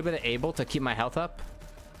that little bit of able to keep my health up.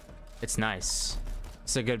 It's nice.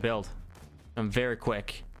 It's a good build. I'm very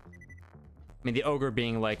quick. I mean, the ogre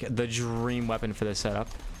being like the dream weapon for this setup.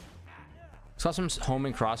 Saw some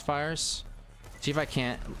homing crossfires. See if I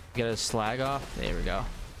can't get a slag off. There we go.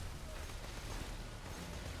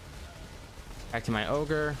 Back to my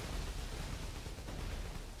ogre.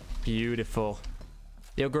 Beautiful.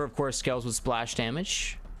 The ogre, of course, scales with splash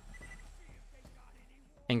damage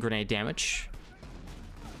and grenade damage.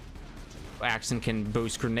 Axton can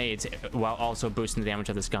boost grenades while also boosting the damage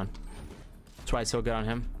of this gun. That's why it's so good on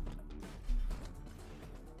him.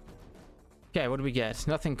 Okay, what do we get?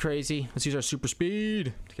 Nothing crazy. Let's use our super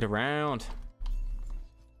speed to get around.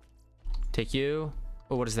 Take you.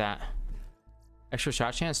 Oh, what is that? Extra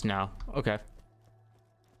shot chance? No. Okay.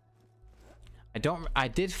 I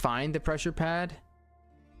did find the pressure pad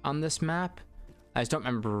on this map. I just don't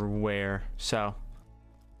remember where. So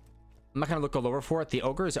I'm not gonna look all over for it. The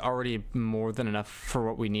ogre is already more than enough for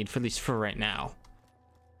what we need, for at least for right now.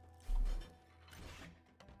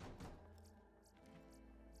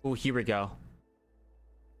 Oh, here we go.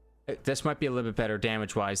 This might be a little bit better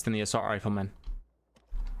damage-wise than the assault rifleman.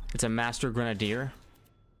 It's a master grenadier.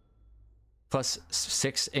 Plus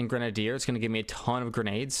 6 in grenadier. It's going to give me a ton of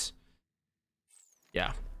grenades.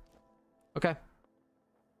 Yeah. Okay.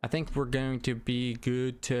 I think we're going to be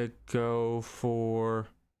good to go for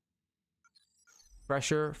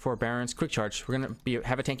pressure, forbearance, quick charge. We're going to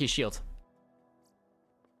have a tanky shield.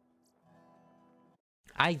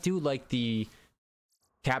 I do like the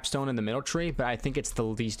capstone in the middle tree, but I think it's the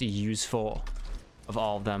least useful of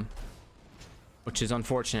all of them, which is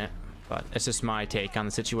unfortunate, but it's just my take on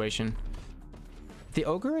the situation. The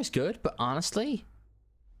ogre is good, but honestly,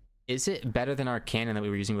 is it better than our cannon that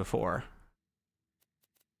we were using before?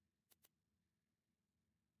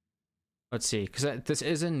 Let's see, because this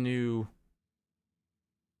is a new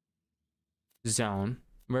zone.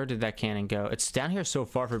 Where did that cannon go? It's down here so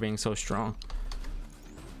far for being so strong.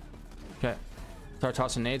 Okay. Start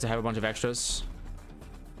tossing nades. I have a bunch of extras.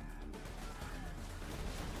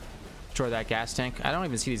 Destroy that gas tank. I don't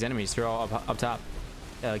even see these enemies. They're all up top.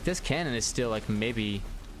 Yeah, like this cannon is still like maybe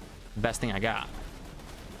the best thing I got.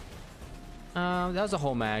 That was a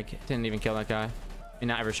whole mag. Didn't even kill that guy. I mean,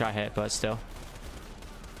 not every shot hit, but still.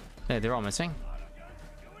 Hey, they're all missing.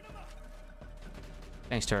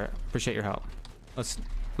 Thanks, turret. Appreciate your help.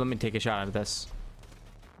 Let me take a shot out of this.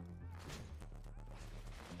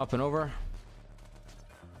 Up and over.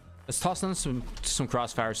 Let's toss them some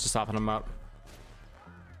crossfires to soften them up.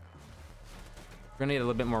 We're gonna need a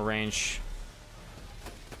little bit more range.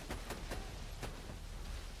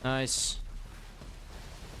 Nice.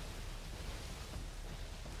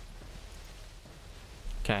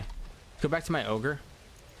 Okay. Go back to my ogre.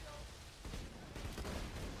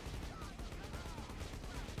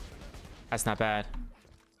 That's not bad.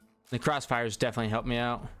 The crossfires definitely helped me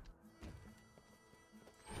out.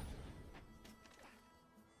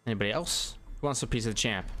 Anybody else? Who wants a piece of the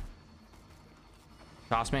champ?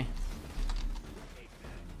 Toss me.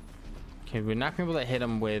 Okay, we're not gonna be able to hit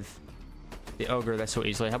him with the ogre that so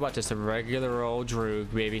easily. How about just a regular old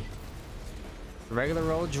Droog, baby? A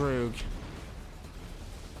regular old Droog.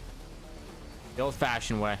 The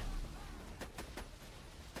old-fashioned way.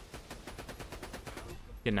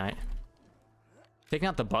 Good night. Taking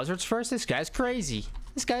out the buzzards first? This guy's crazy.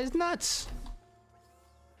 This guy's nuts.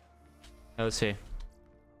 Let's see.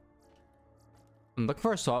 I'm looking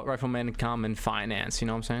for assault rifleman in common finance. You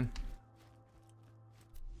know what I'm saying?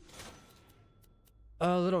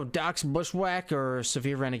 A little Doc's bushwhack or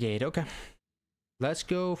severe renegade. Okay. Let's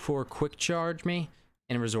go for quick charge me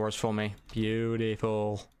and resourceful me.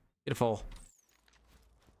 Beautiful. Beautiful.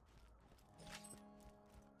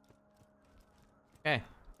 Okay.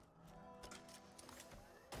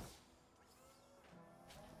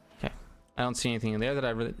 Okay. I don't see anything in there that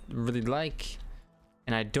I really like.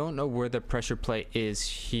 And I don't know where the pressure plate is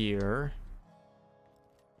here.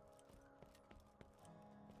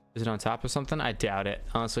 Is it on top of something? I doubt it.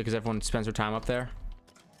 Honestly, because everyone spends their time up there.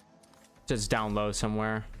 It's down low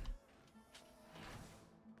somewhere.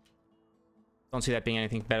 Don't see that being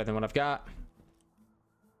anything better than what I've got.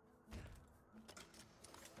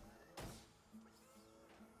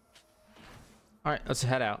 All right, let's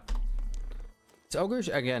head out. This ogre,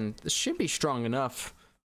 again, this should be strong enough.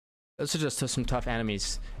 Those are just some tough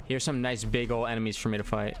enemies. Here's some nice big old enemies for me to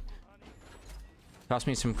fight. Cost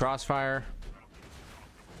me some crossfire.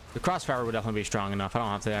 The crossfire would definitely be strong enough. I don't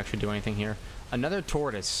have to actually do anything here. Another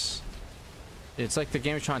tortoise. It's like the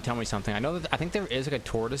game is trying to tell me something. I know that I think there is like a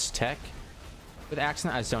tortoise tech with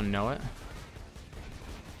Axton. I just don't know it.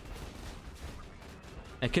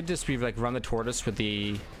 It could just be like run the tortoise with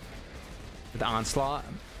the onslaught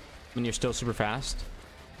when you're still super fast.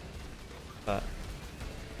 But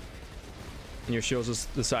and your shields is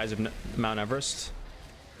the size of Mount Everest.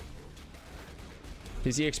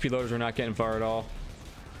 These EXP loaders are not getting far at all.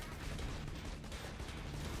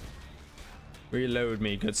 Reload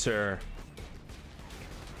me, good sir.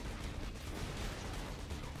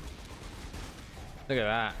 Look at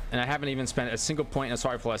that. And I haven't even spent a single point in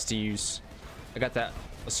assault rifle to use. I got that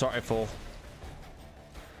assault rifle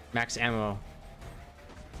max ammo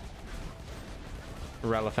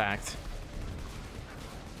relifact.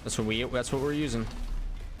 That's what we're using.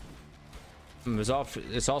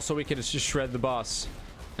 It's also we could just shred the boss.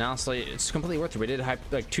 And honestly, it's completely worth it. We did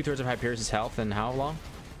like 2/3 of Hyperion's health in how long?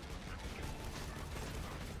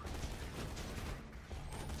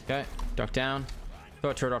 Okay, duck down. Throw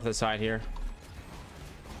a turret off to the side here.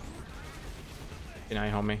 Good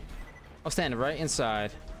night, homie. I'll stand right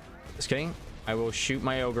inside. Just kidding. I will shoot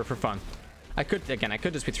my ogre for fun. I could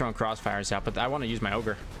just be throwing crossfires out, but I want to use my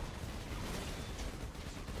ogre.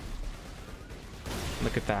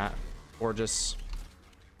 Look at that. Gorgeous.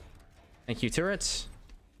 Thank you, turrets.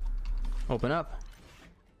 Open up.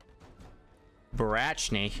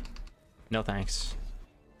 Barachny. No thanks.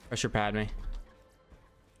 Pressure pad me.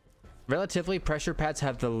 Relatively, pressure pads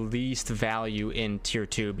have the least value in tier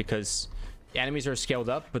 2 because the enemies are scaled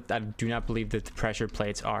up, but I do not believe that the pressure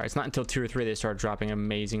plates are. It's not until 2 or 3 they start dropping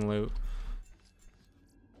amazing loot.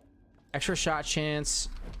 Extra shot chance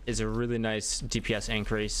is a really nice DPS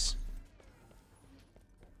increase.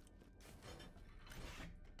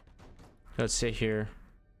 Let's see here.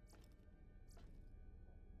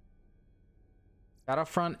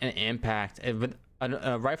 Battlefront and impact.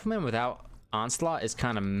 A rifleman without onslaught is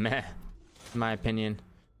kind of meh, in my opinion.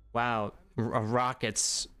 Wow,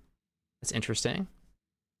 rockets. That's interesting.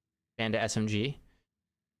 Bandit SMG.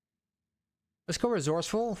 Let's go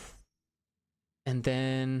resourceful. And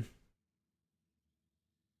then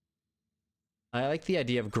I like the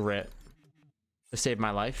idea of grit to save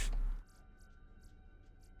my life.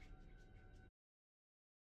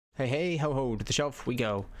 Hey, hey, ho, ho, to the shelf we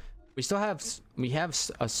go. We have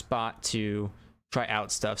a spot to try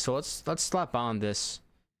out stuff. So let's slap on this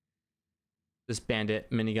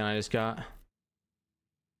bandit minigun I just got.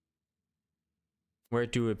 Where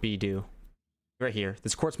do it be do? Right here.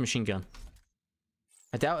 This quartz machine gun.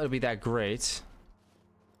 I doubt it'll be that great.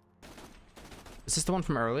 Is this the one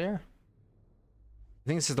from earlier? I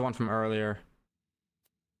think this is the one from earlier.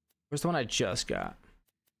 Where's the one I just got?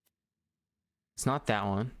 It's not that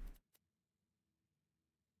one.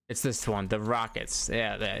 It's this one, the rockets.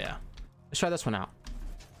 Yeah. Let's try this one out.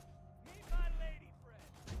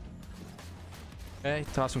 Okay,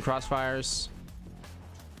 toss some crossfires.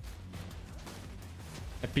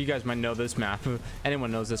 If you guys might know this map,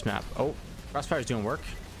 anyone knows this map. Oh, crossfire's doing work.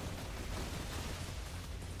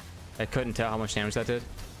 I couldn't tell how much damage that did.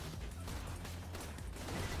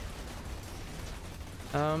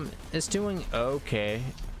 It's doing okay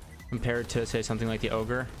compared to, say, something like the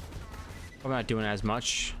ogre. I'm not doing as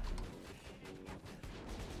much.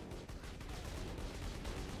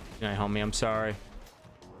 Good night, homie. I'm sorry.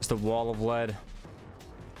 Just a wall of lead.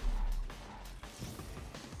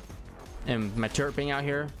 And my turret being out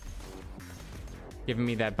here, giving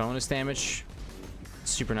me that bonus damage.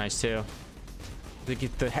 Super nice too.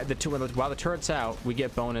 While the turret's out, we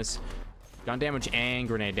get bonus gun damage and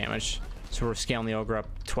grenade damage. So we're scaling the ogre up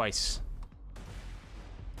twice.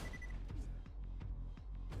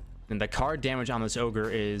 And the card damage on this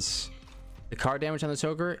ogre is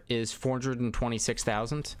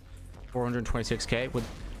 426,000, 426k with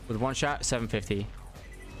one shot, 750,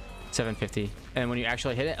 and when you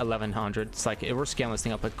actually hit it, 1100. It's like we're scaling this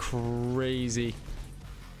thing up like crazy.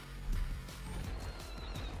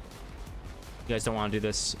 You guys don't want to do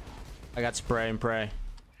this. I got spray and pray.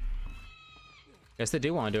 Guess they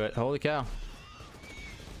do want to do it. Holy cow.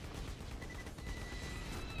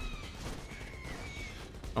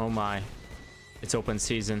 Oh my. It's open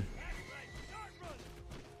season.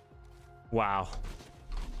 Wow.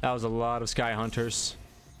 That was a lot of sky hunters.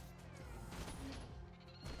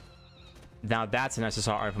 Now that's an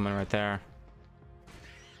SSR rifleman right there.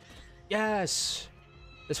 Yes.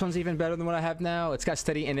 This one's even better than what I have now. It's got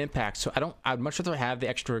steady and impact. So I'd much rather have the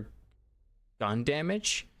extra gun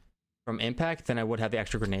damage from impact than I would have the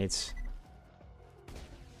extra grenades.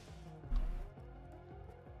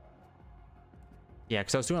 Yeah,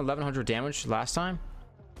 because I was doing 1100 damage last time.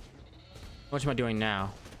 How much am I doing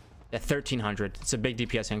now? At 1300. It's a big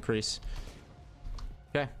DPS increase.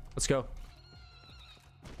 Okay, let's go.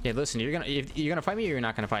 Yeah, listen, you're gonna fight me or you're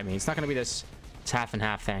not gonna fight me. It's not gonna be this half and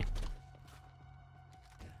half thing.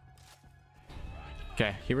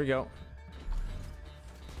 Okay, here we go.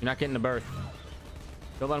 You're not getting the berth.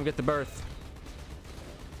 Don't let him get the berth.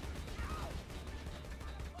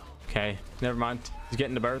 Okay, never mind. He's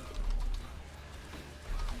getting the berth.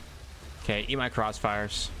 Okay, eat my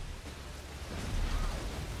crossfires.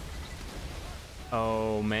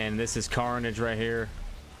 Oh man, this is carnage right here.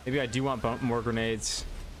 Maybe I do want more grenades.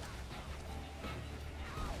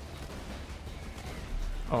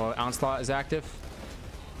 Oh, onslaught is active.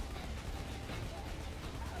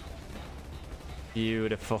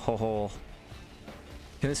 Beautiful.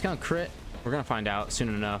 Can this gun crit? We're gonna find out soon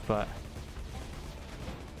enough, but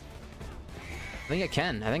I think it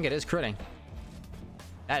can. I think it is critting.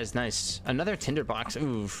 That is nice. Another tinderbox.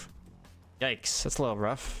 Oof. Yikes. That's a little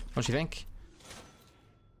rough. Don't you think?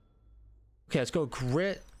 Okay, let's go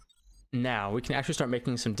grit. Now we can actually start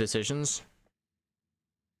making some decisions.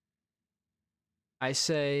 I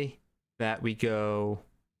say that we go.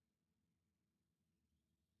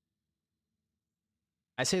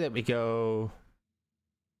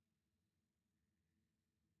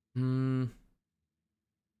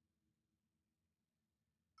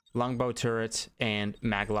 Longbow turret and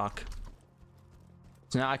maglock.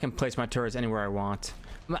 So now I can place my turrets anywhere I want.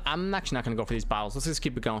 I'm actually not going to go for these bottles. Let's just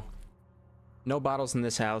keep it going. No bottles in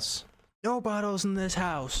this house. No bottles in this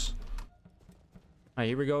house. All right,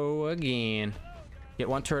 here we go again. Get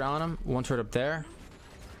one turret on him. One turret up there.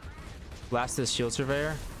 Blast this shield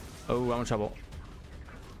surveyor. Oh, I'm in trouble.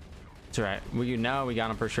 It's all right. Now we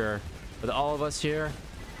got him for sure. With all of us here.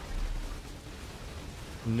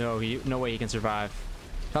 No way he can survive.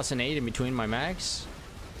 Toss an 8 in between my mags.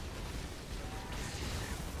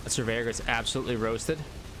 That surveyor gets absolutely roasted.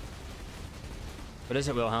 What is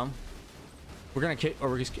it, Wilhelm? We're gonna get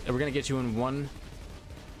you in one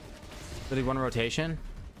rotation.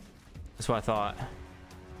 That's what I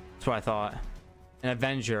thought. An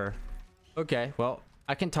Avenger. Okay, well,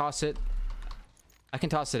 I can toss it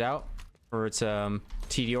out for its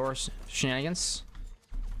TDR shenanigans.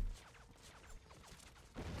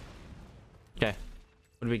 Okay.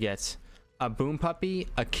 What do we get? A boom puppy,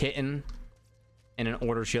 a kitten, and an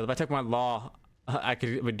order shield. If I took my law, I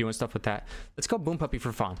could be doing stuff with that. Let's go boom puppy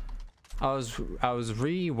for fun. I was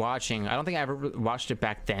re-watching. I don't think I ever watched it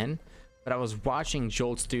back then, but I was watching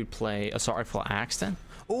Jolt's dude play Assault Rifle Axton.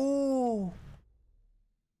 Ooh.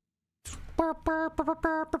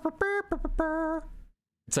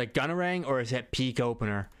 It's like Gunnerang, or is it peak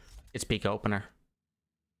opener? It's peak opener.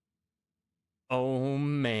 Oh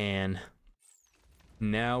man.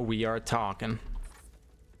 Now we are talking.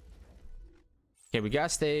 Okay, we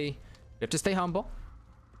have to stay humble.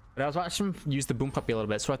 But I was watching him use the boom puppy a little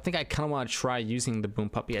bit, so I think I kind of want to try using the boom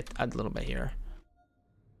puppy a little bit here.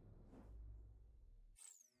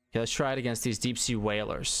 Okay, let's try it against these deep sea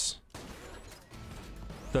whalers.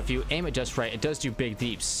 So if you aim it just right, it does do big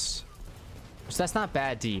deeps. So that's not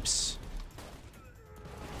bad deeps.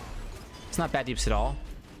 It's not bad deeps at all.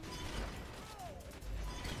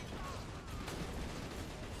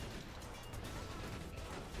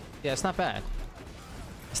 Yeah, it's not bad.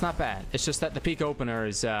 It's not bad. It's just that the peak opener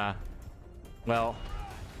is, well,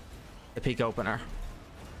 The peak opener.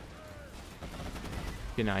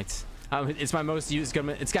 Good night. It's my most used gun.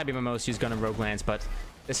 It's gotta be my most used gun in Roguelands, but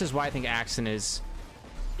this is why I think Axton is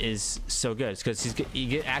so good. It's because you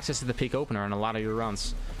get access to the peak opener on a lot of your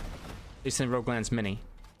runs. At least in Roguelands Mini.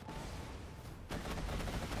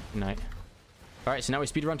 Good night. All right, so now we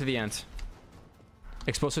speed run to the end.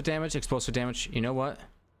 Explosive damage, explosive damage. You know what?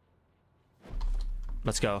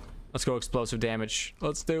 Let's go. Let's go explosive damage.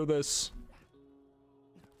 Let's do this.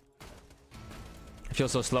 I feel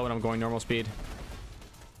so slow when I'm going normal speed.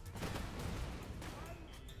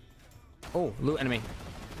 Oh, loot enemy.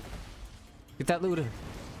 Get that looter.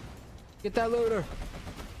 Get that looter.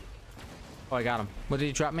 Oh, I got him. What did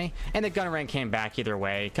he drop me? And the gunner rank came back either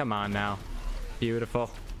way. Come on now. Beautiful.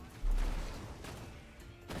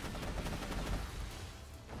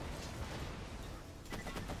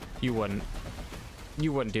 You wouldn't.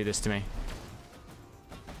 You wouldn't do this to me.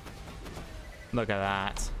 Look at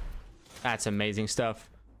that. That's amazing stuff.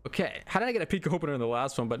 Okay. How did I get a peak opener in the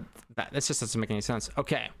last one? But that just doesn't make any sense.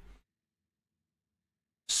 Okay.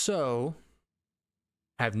 So,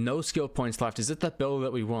 I have no skill points left. Is it the build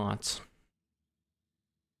that we want?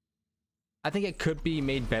 I think it could be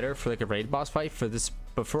made better for like a raid boss fight for this,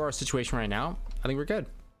 but for our situation right now, I think we're good.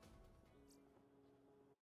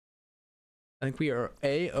 I think we are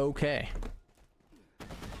A-okay.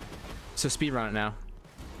 So speed run it now.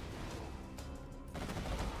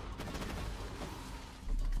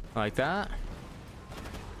 Like that.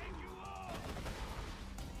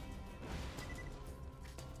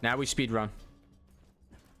 Now we speed run.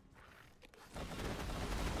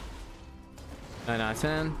 9 out of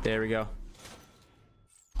 10. There we go.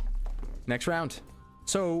 Next round.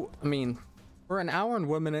 So, I mean, we're an hour and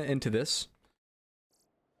 1 minute into this.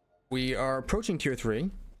 We are approaching tier 3.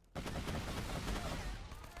 I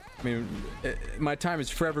mean, my time is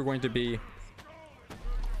forever going to be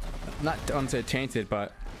not unsaid tainted,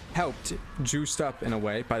 but helped, juiced up in a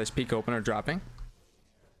way by this peak opener dropping.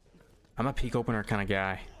 I'm a peak opener kind of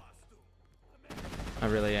guy. I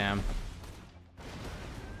really am.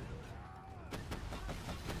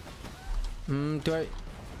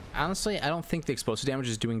 Honestly, I don't think the explosive damage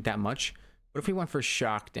is doing that much. What if we went for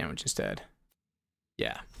shock damage instead?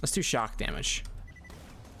 Yeah, let's do shock damage.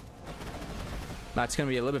 That's gonna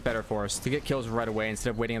be a little bit better for us to get kills right away instead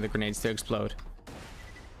of waiting on the grenades to explode.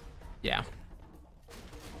 Yeah.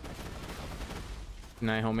 Good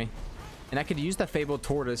night, homie. And I could use that fabled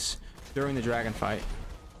tortoise during the dragon fight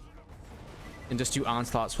and just do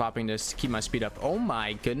onslaught swapping this to keep my speed up. Oh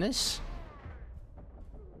my goodness.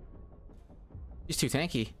 He's too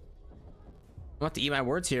tanky. I want to eat my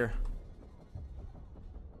words here.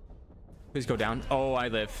 Please go down. Oh, I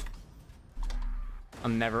live.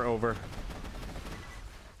 I'm never over.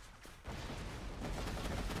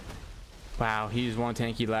 Wow, he's one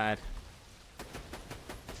tanky lad.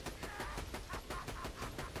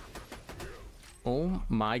 Oh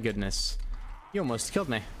my goodness. You almost killed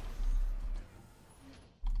me.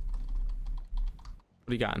 What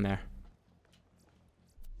do you got in there?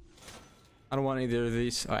 I don't want either of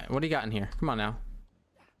these. All right, what do you got in here? Come on now.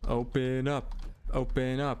 Open up.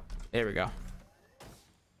 Open up. There we go.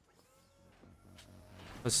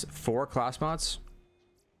 That's 4 class mods.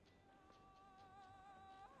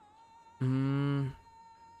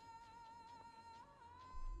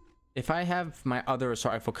 If I have my other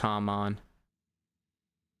assault rifle comm on,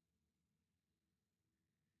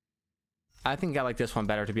 I think I like this one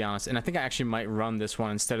better, to be honest. And I think I actually might run this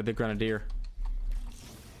one instead of the grenadier.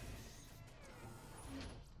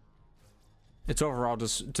 It's overall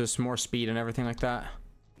just more speed and everything like that.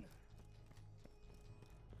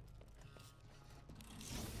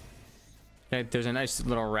 Okay, there's a nice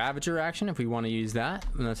little Ravager action if we want to use that.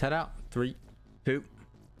 And let's head out. 3, 2,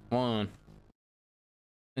 1.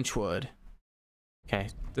 Inchwood. Okay,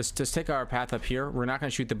 let's just take our path up here. We're not going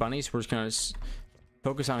to shoot the bunnies. We're just going to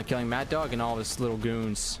focus on killing Mad Dog and all of his little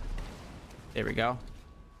goons. There we go.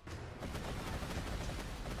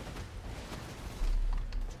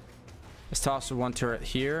 Let's toss one turret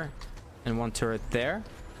here and one turret there.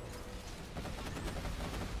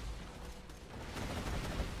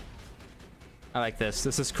 I like this.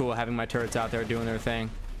 This is cool, having my turrets out there doing their thing.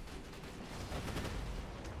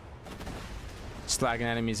 Slagging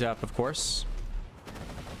enemies up, of course.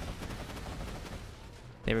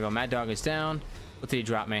 There we go. Mad Dog is down. What did he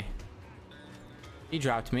drop me? He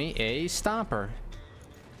dropped me a Stomper.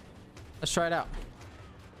 Let's try it out.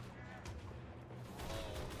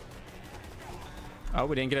 Oh,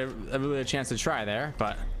 we didn't get really a chance to try there,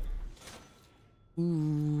 but...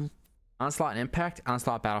 Ooh. Onslaught and Impact,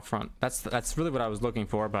 Onslaught Battlefront. That's really what I was looking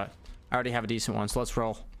for, but I already have a decent one, so let's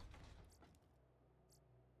roll.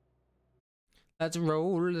 Let's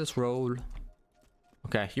roll. Let's roll.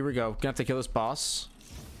 Okay, here we go. Gonna have to kill this boss.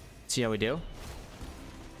 See how we do.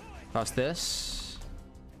 Toss this.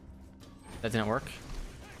 That didn't work.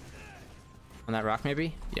 On that rock,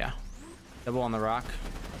 maybe? Yeah. Double on the rock.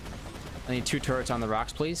 I need 2 turrets on the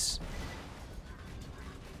rocks, please.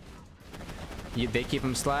 They keep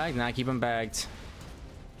them slagged, and I keep them bagged.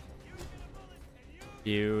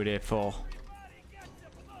 Beautiful.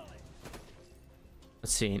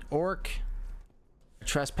 Let's see. An orc, a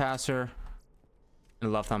trespasser, and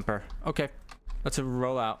a love thumper. Okay. Let's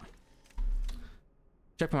roll out.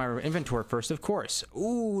 Check my inventory first, of course.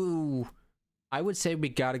 Ooh. I would say we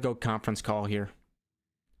gotta go conference call here.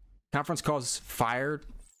 Conference calls fired,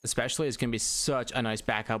 especially, is gonna be such a nice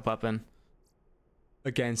backup weapon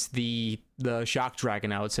against the shock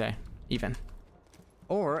dragon, I would say, even.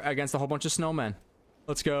 Or against a whole bunch of snowmen.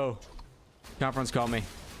 Let's go. Conference call me.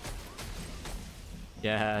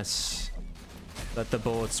 Yes. Let the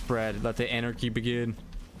bullets spread. Let the anarchy begin.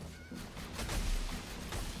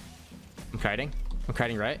 I'm kiting. I'm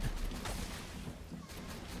kiting, right?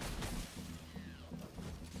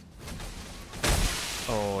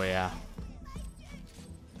 Oh, yeah.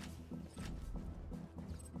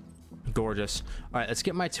 Gorgeous. All right, let's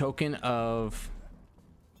get my token of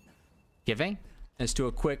giving. Let's do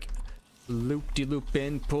a quick loop-de-loop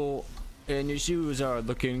in pull, and your shoes are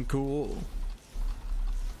looking cool.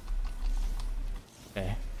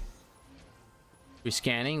 Okay. We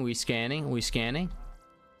scanning, we scanning, we scanning.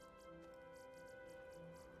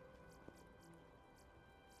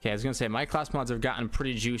 Okay, I was gonna say my class mods have gotten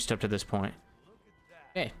pretty juiced up to this point.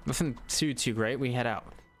 Okay, nothing too great. We head out.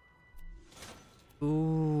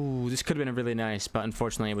 Ooh, this could have been really nice, but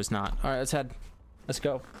unfortunately it was not. All right, let's head. Let's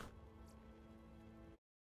go.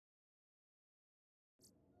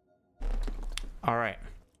 All right.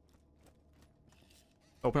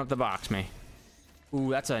 Open up the box, me. Ooh,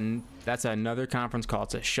 that's another conference call.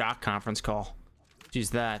 It's a shock conference call. Jeez,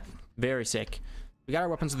 that very sick. We got our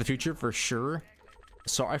weapons of the future for sure.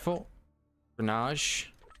 Assault rifle, grenade,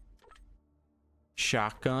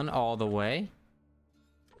 shotgun all the way,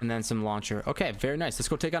 and then some launcher. Okay, very nice. Let's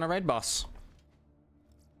go take on a raid boss.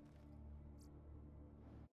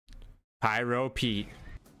 Pyro Pete.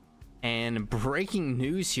 And breaking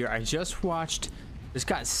news here, I just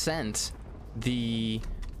got sent the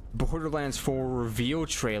Borderlands 4 reveal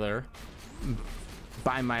trailer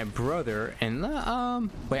by my brother, and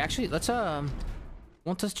wait, actually, let's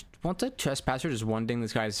won't the trespasser just one-ding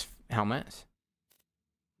this guy's helmet,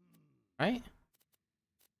 right?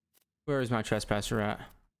 Where is my trespasser at?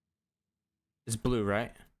 It's blue,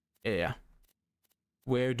 right? Yeah.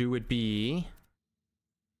 Where do it be?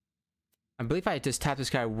 I believe I just tap this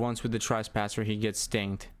guy once with the trespasser, he gets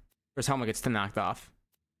stinged, or his helmet gets knocked off.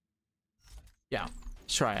 Yeah,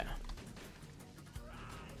 let's try it.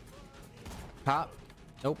 Pop.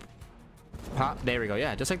 Nope. Pop. There we go.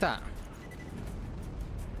 Yeah, just like that.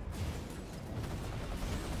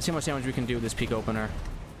 Let's see how much damage we can do with this peak opener.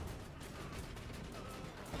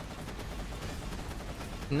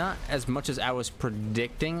 Not as much as I was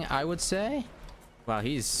predicting, I would say. Wow,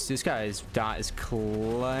 this guy's dot is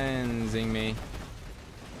cleansing me.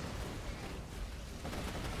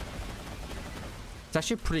 It's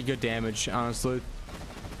actually pretty good damage, honestly.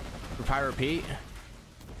 For Pyro Pete.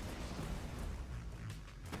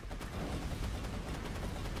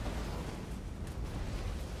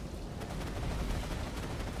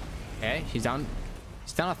 Okay, he's down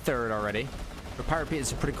a third already. For Pyro Pete,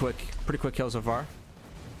 it's a pretty quick kill so far.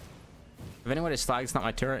 If anyone is slag, it's not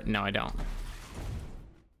my turret. No, I don't.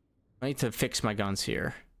 I need to fix my guns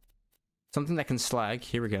here. Something that can slag.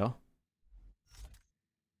 Here we go.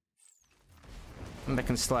 Something that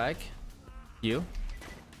can slag. You.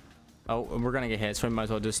 Oh, we're gonna get hit, so we might as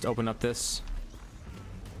well just open up this.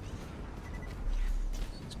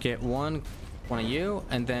 Let's get one of you,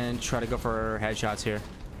 and then try to go for headshots here.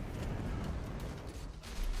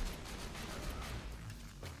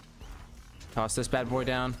 Toss this bad boy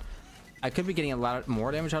down. I could be getting a lot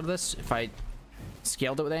more damage out of this if I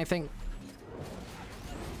scaled it with anything.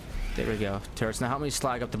 There we go. Turrets, now help me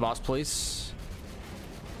slag up the boss, please.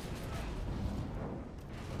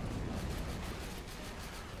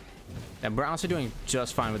 And we're honestly doing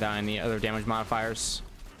just fine without any other damage modifiers.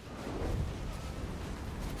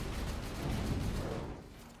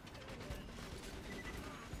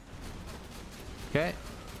 Okay.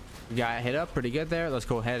 We got hit up pretty good there. Let's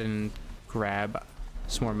go ahead and grab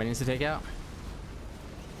some more minions to take out.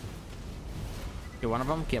 Get one of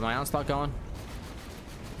them. Get my onslaught going.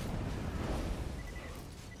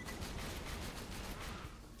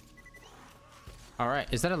 All right.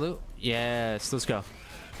 Is that a loot? Yes. Let's go.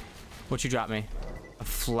 What you drop me? A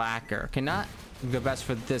flacker. Okay, not the best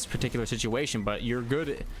for this particular situation, but you're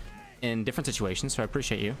good in different situations, so I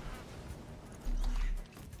appreciate you.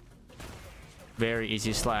 Very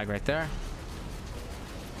easy slag right there.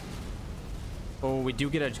 Oh, we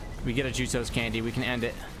get a Jutsu's candy. We can end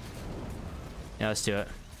it. Yeah, let's do it.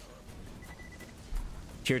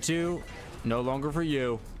 Tier 2, no longer for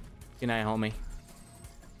you. Good night, homie.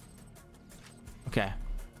 Okay,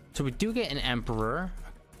 so we do get an Emperor.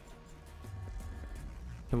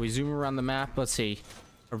 Can we zoom around the map? Let's see.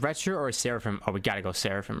 A Retro or a Seraphim? Oh, we gotta go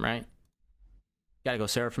Seraphim, right? Gotta go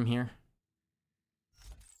Seraphim here.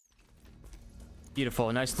 Beautiful.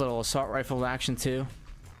 A nice little assault rifle action too.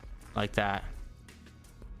 Like that.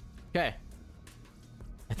 Okay.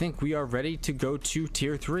 I think we are ready to go to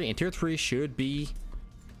tier 3. And tier 3 should be,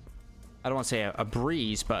 I don't want to say a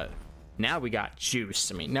breeze, but now we got juice.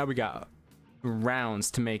 I mean, now we got rounds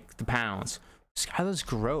to make the pounds. Skylar's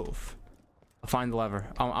Grove. I'll find the lever.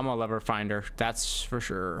 I'm a lever finder. That's for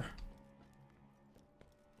sure.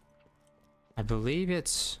 I believe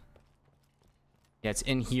it's... Yeah, it's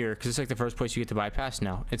in here. Because it's like the first place you get to bypass.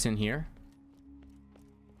 No, it's in here.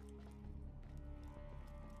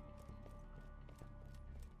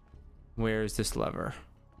 Where is this lever?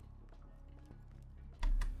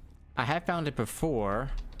 I have found it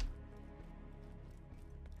before.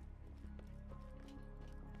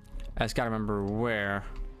 I just gotta remember where.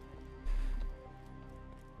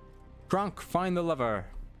 Drunk, find the lever.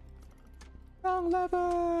 Wrong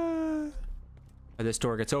lever. This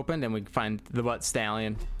door gets opened and we find the butt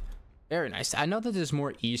stallion. Very nice. I know that there's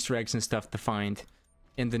more Easter eggs and stuff to find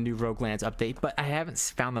in the new Roguelands update, but I haven't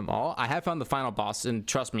found them all. I have found the final boss, and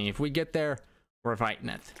trust me, if we get there, we're fighting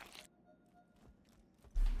it.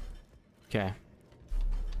 Okay. What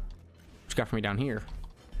you got for me down here?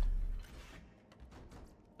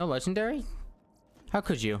 No legendary? How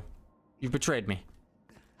could you? You betrayed me.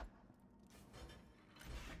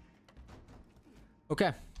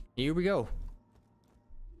 Okay, here we go.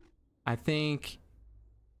 I think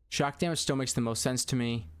shock damage still makes the most sense to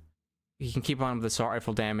me. You can keep on with assault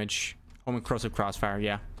rifle damage. Home and corrosive crossfire,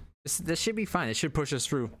 yeah. This should be fine. It should push us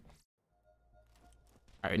through.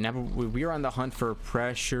 Alright, now we are on the hunt for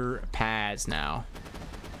pressure pads now.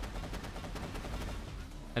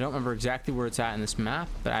 I don't remember exactly where it's at in this map,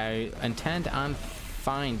 but I intend on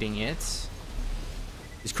finding it.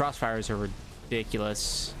 These crossfires are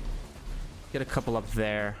ridiculous. Get a couple up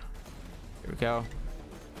there. Here we go.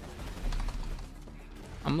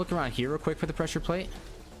 I'm looking around here real quick for the pressure plate.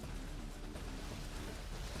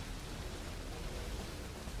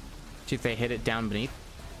 See if they hit it down beneath.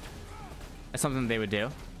 That's something they would do.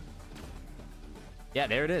 Yeah,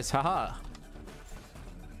 there it is. Haha.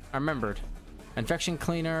 I remembered. Infection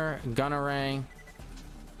cleaner, gunnerang.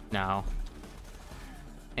 No.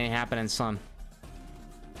 Ain't happening, son.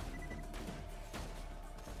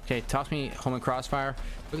 Okay, toss me home and crossfire.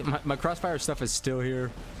 Look at my crossfire stuff is still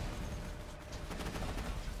here.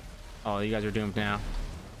 Oh, you guys are doomed now.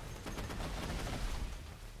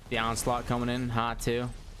 The onslaught coming in hot too.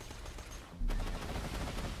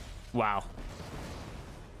 Wow.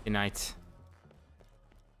 Good night.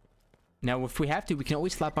 Now, if we have to, we can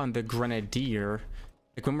always slap on the grenadier.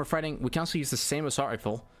 Like when we're fighting, we can also use the same assault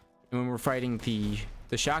rifle. And when we're fighting the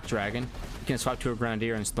shock dragon, we can swap to a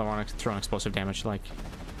grenadier and throw on explosive damage. Like,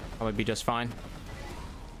 probably be just fine.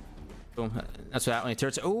 Boom. That's what that one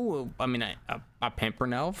turns. Oh, I mean, a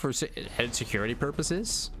Pimpernel for head security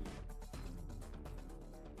purposes.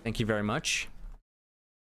 Thank you very much.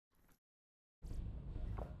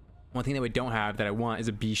 One thing that we don't have that I want is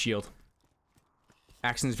a B shield.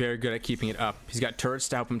 Axton's very good at keeping it up. He's got turrets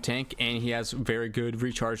to help him tank, and he has very good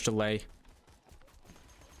recharge delay.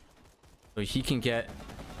 So he can get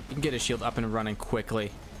his shield up and running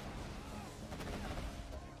quickly.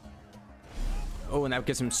 Oh, and that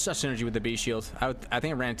gives him such energy with the B shield. I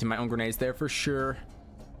think I ran into my own grenades there for sure.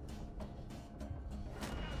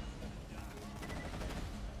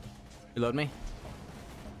 Reload me.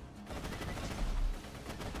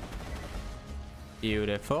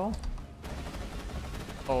 Beautiful.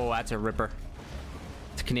 Oh, that's a ripper.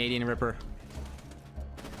 It's a Canadian ripper.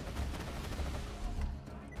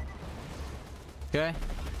 Okay.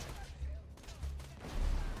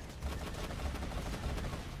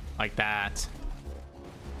 Like that.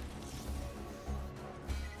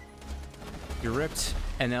 You're ripped.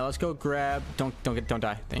 And now let's go grab. Don't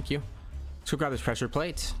die. Thank you. Let's go grab this pressure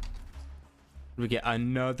plate. We get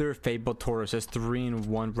another Fabled Taurus. That's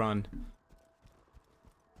 3-in-1 run.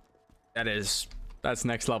 That's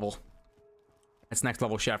next level. That's next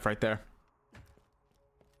level chef right there.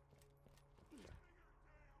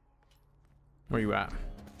 Where you at?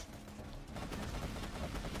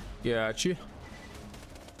 Gotcha.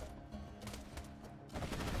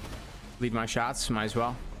 Lead my shots, might as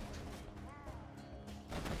well.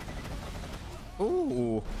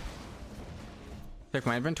 Ooh. Check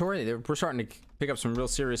my inventory. We're starting to pick up some real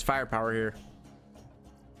serious firepower here.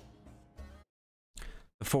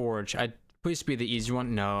 The forge. I please be the easy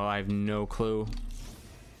one. No, I have no clue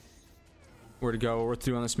where to go, what to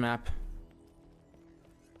do on this map.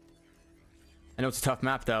 I know it's a tough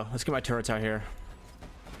map though. Let's get my turrets out here.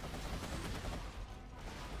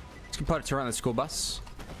 Let's go put a turret on the school bus.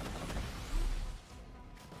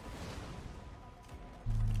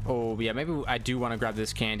 Oh yeah, maybe I do want to grab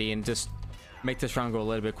this candy and just make this round go a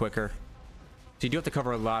little bit quicker. So you do have to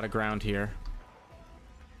cover a lot of ground here.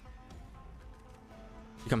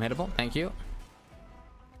 Become hittable. Thank you.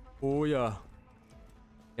 Oh yeah.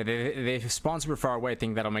 Yeah, they spawn super far away. I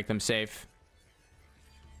think that'll make them safe.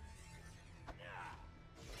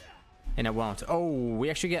 And it won't. Oh, we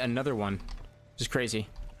actually get another one. Which is crazy.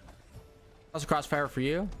 Also crossfire for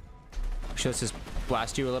you. Actually, let's just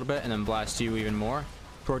blast you a little bit and then blast you even more.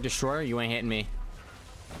 Torque destroyer, you ain't hitting me.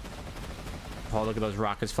 Oh, look at those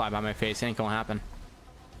rockets fly by my face. It ain't gonna happen.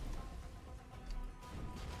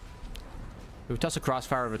 We toss a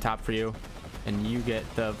crossfire over the top for you, and you get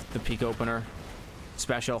the peak opener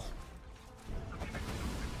special.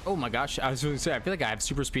 Oh my gosh, I was going to say, I feel like I have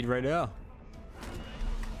super speed right now.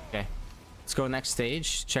 Okay, let's go next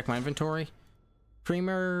stage. Check my inventory.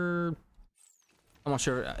 Creamer. I'm not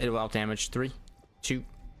sure it will out damage. 3, 2,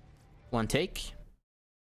 1. Take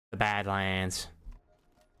the Badlands.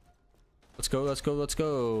 Let's go, let's go, let's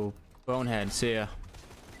go. Bonehead, see ya.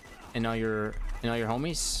 And all your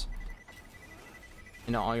homies.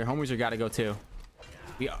 And all your homies are gotta go too.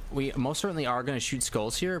 We most certainly are gonna shoot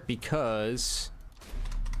skulls here because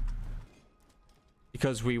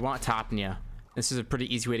we want Topnia. This is a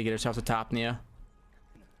pretty easy way to get ourselves to Topnia.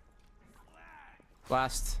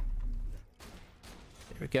 Blast.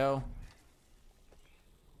 There we go.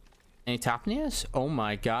 Any Topnias? Oh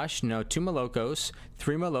my gosh, no. 2 Malocos,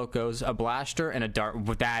 3 Malocos, a blaster, and a dart.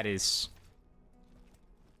 That is...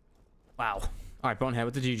 Wow. Alright, Bonehead,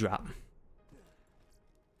 what did you drop?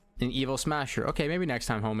 An evil smasher. Okay, maybe next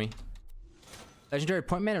time, homie. Legendary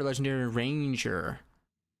point man or legendary ranger?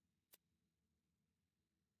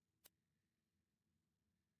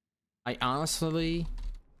 I honestly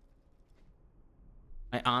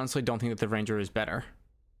don't think that the ranger is better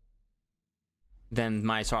than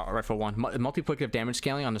my assault rifle one. Multiplicative damage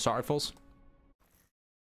scaling on assault rifles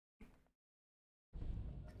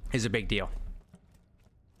is a big deal.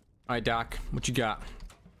 All right, Doc, what you got?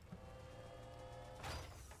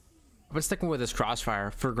 I've been sticking with this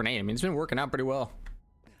crossfire for grenade. I mean, it's been working out pretty well.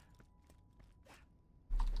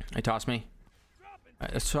 They toss me.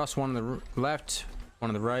 Let's toss one on the left, one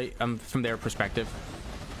on the right. From their perspective,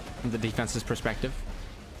 from the defense's perspective.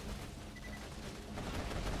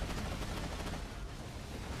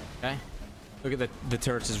 Okay. Look at the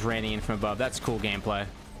turrets is raining in from above. That's cool gameplay.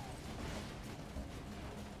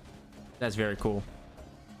 That's very cool.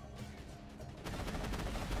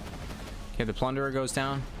 Okay, the plunderer goes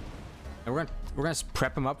down. And we're gonna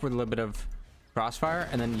prep him up with a little bit of crossfire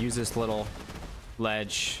and then use this little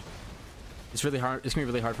ledge. It's really hard. It's gonna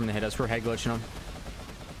be really hard for him to hit us. We're head glitching him.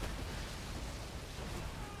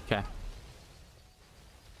 Okay.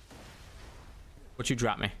 What you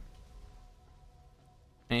drop me?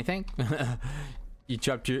 Anything? You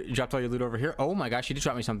dropped all your loot over here. Oh my gosh, you did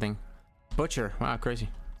drop me something. Butcher. Wow, crazy.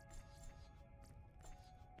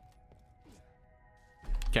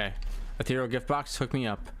 Okay. Ethereal gift box. Hook me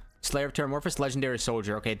up. Slayer of Terramorphous, legendary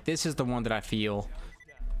soldier. Okay, this is the one that I feel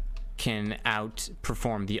can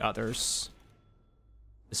outperform the others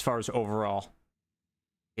as far as overall.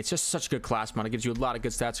 It's just such a good class mod. It gives you a lot of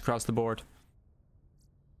good stats across the board.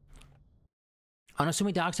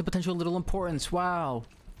 Unassuming docks of potential little importance. Wow.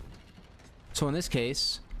 So in this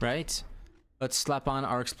case, right, let's slap on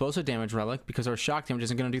our explosive damage relic because our shock damage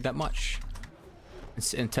isn't going to do that much.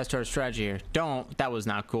 And test our strategy here. Don't. That was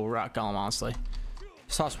not cool, rock golem, honestly.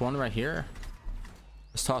 Let's toss one right here.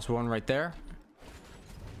 Let's toss one right there.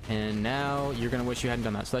 And now you're gonna wish you hadn't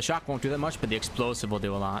done that. So the shock won't do that much, but the explosive will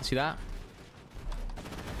do a lot. See that?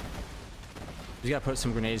 We gotta put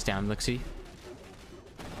some grenades down. Look, see?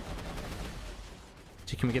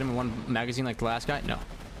 So can we get him in one magazine like the last guy? No.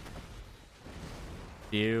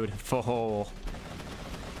 Beautiful.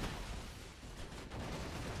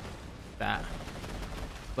 That.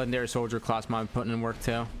 Legendary soldier class mod putting in work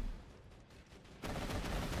too.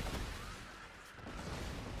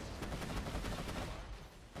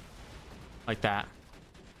 Like that.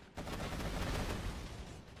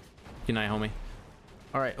 Good night, homie.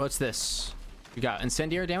 All right, what's this? We got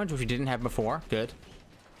incendiary damage, which we didn't have before. Good.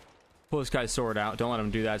 Pull this guy's sword out. Don't let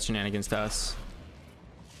him do that shenanigans to us.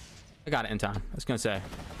 I got it in time. I was gonna say.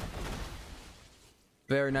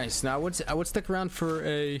 Very nice. Now I would stick around for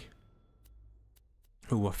a...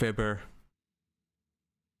 Ooh, a Fibber.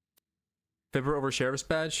 Fibber over Sheriff's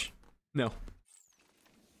Badge? No.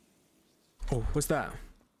 Oh, what's that?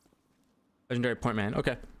 Legendary Point Man.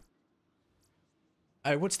 Okay.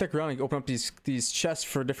 I would stick around and open up these chests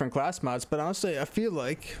for different class mods, but honestly, I feel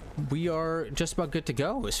like we are just about good to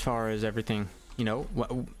go as far as everything, you know.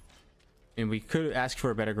 And we could ask for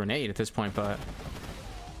a better grenade at this point, but I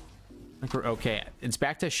think we're okay. It's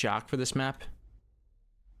back to shock for this map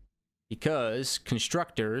because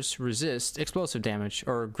constructors resist explosive damage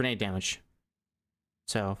or grenade damage.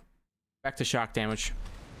 So back to shock damage.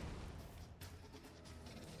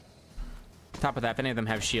 Top of that, if any of them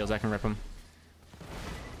have shields, I can rip them.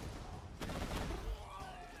 There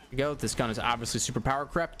we go. This gun is obviously super power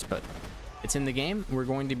crept, but it's in the game. We're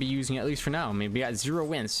going to be using it at least for now. I mean, we got 0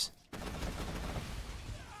 wins.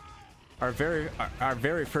 Our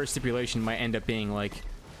very first stipulation might end up being like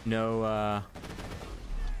no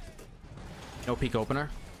peak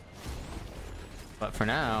opener. But for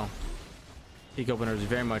now, peak opener is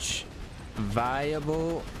very much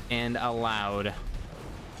viable and allowed.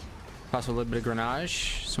 Plus a little bit of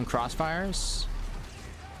grenage, some crossfires.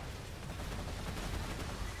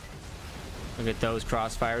 Look at those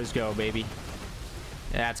crossfires go, baby.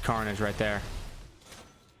 That's carnage right there.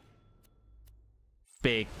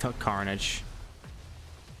 Big carnage.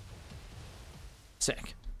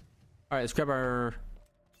 Sick. All right, let's grab our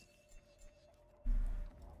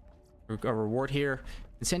reward here.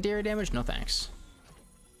 Incendiary damage? No thanks.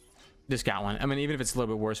 Just got one. I mean, even if it's a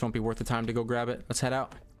little bit worse, it won't be worth the time to go grab it. Let's head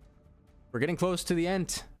out. We're getting close to the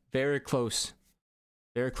end. Very close.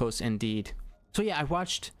 Very close indeed. So yeah,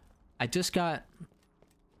 I just got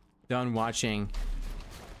done watching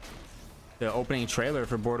the opening trailer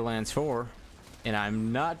for Borderlands 4, and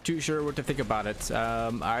I'm not too sure what to think about it.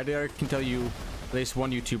 I can tell you at least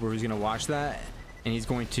one YouTuber who's gonna watch that, and he's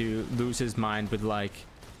going to lose his mind with like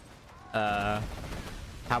how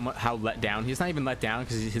let down. He's not even let down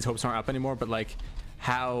because his hopes aren't up anymore, but like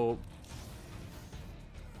how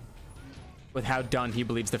done he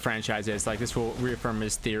believes the franchise is. Like, this will reaffirm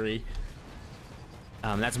his theory.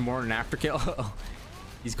 That's more than an afterkill.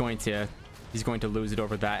 he's going to lose it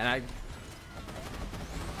over that.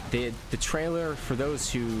 And the trailer, for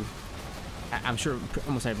those who, I'm sure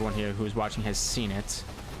almost everyone here who is watching has seen it,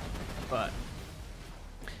 but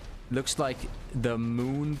looks like the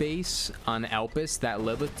moon base on Elpis that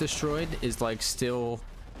Lilith destroyed is like still,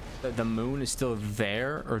 the moon is still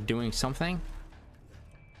there or doing something.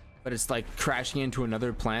 But it's like crashing into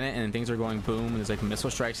another planet and things are going boom and there's like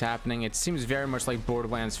missile strikes happening. It seems very much like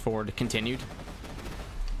Borderlands 4 continued.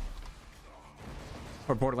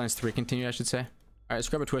 Or Borderlands 3 continued, I should say. Alright, let's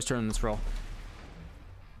grab a twister and let's roll.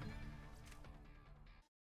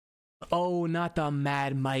 Oh, not the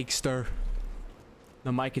Mad Mikester.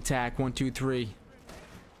 The Mike attack, 1, 2, 3.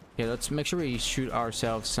 Okay, let's make sure we shoot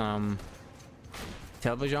ourselves some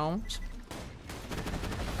televisions.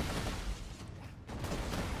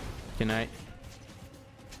 Good night.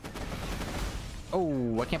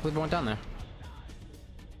 Oh, I can't believe I went down there.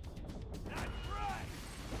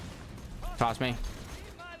 Toss me.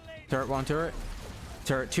 Turret 1, turret.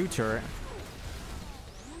 Turret 2, turret.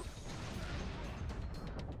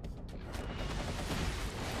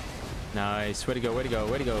 Nice. Way to go, way to go,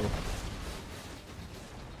 way to go.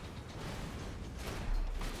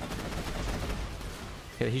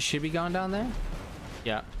 Okay, he should be gone down there.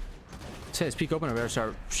 Yeah. Say his peak opener better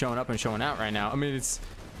start showing up and showing out right now. I mean, it's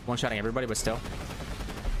one-shotting everybody, but still.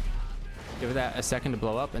 Give it that a second to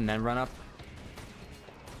blow up and then run up.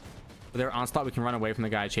 With their onslaught, we can run away from the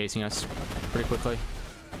guy chasing us pretty quickly.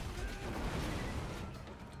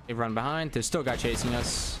 They run behind. There's still a guy chasing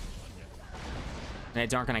us.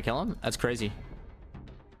 Nades aren't gonna kill him? That's crazy.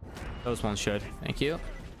 Those ones should. Thank you.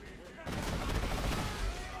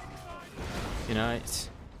 Good night.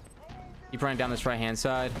 Keep running down this right-hand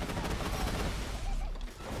side.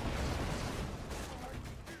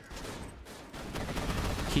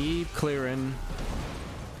 Keep clearing.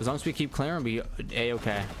 As long as we keep clearing, we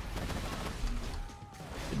a-okay.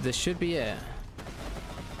 This should be it.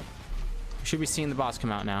 We should be seeing the boss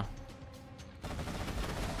come out now.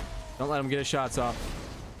 Don't let him get his shots off.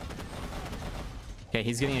 Okay,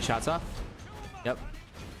 he's getting his shots off. Yep.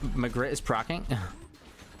 McGrit is proccing.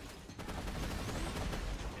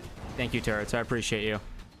 Thank you, turrets. I appreciate you.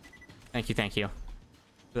 Thank you, thank you.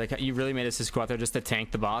 Like, you really made us just go out there just to tank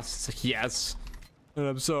the boss. It's like, yes. And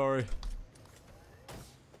I'm sorry.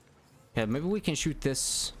 Okay, maybe we can shoot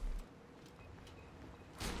this.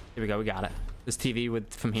 There we go, we got it. This TV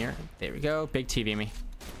with from here. There we go. Big TV me.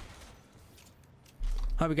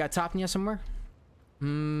 Oh, we got Topnia somewhere?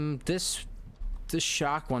 This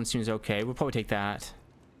shock one seems okay. We'll probably take that.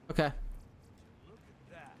 Okay.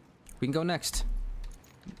 We can go next.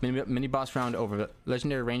 Mini boss round over.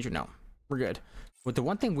 Legendary Ranger, no. We're good. But the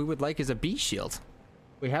one thing we would like is a bee shield.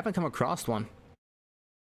 We haven't come across one.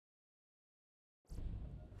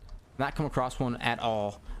 Not come across one at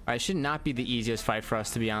all. Alright, it should not be the easiest fight for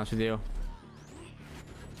us, to be honest with you.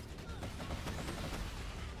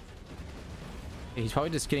 He's probably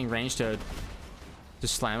just getting range to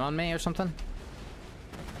slam on me or something.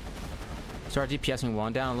 Start DPSing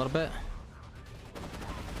one down a little bit.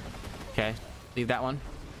 Okay, leave that one.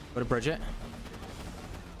 Go to Bridget.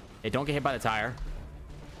 Hey, don't get hit by the tire.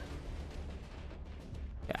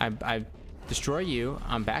 Okay, I destroy you.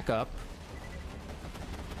 I'm back up.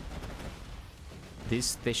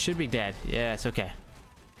 They should be dead. Yes, okay.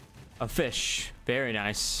 A fish. Very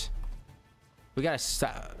nice. We got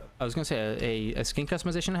I was gonna say a skin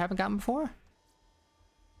customization I haven't gotten before.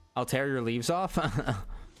 I'll tear your leaves off.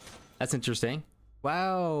 That's interesting.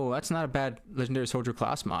 Wow, that's not a bad legendary soldier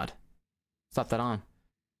class mod. Slap that on.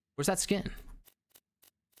 Where's that skin?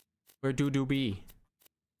 Where do be?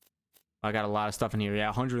 I got a lot of stuff in here. Yeah,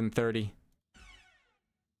 130.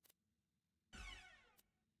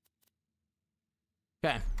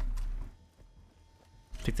 Okay.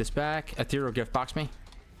 Take this back. Ethereal gift box me.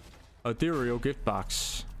 Ethereal gift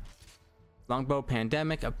box. Longbow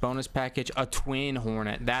pandemic, a bonus package, a twin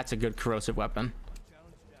hornet. That's a good corrosive weapon.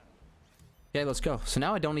 Okay, let's go. So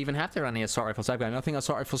now I don't even have to run any assault rifles. I've got nothing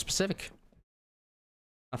assault rifle specific.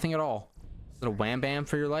 Nothing at all. Little wham bam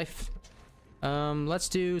for your life. Let's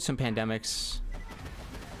do some pandemics.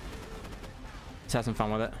 Let's have some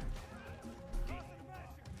fun with it.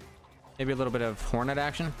 Maybe a little bit of hornet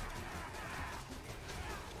action.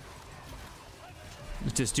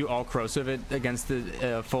 Just do all corrosive against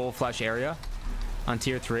the full flesh area on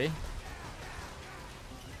tier 3.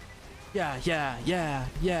 Yeah.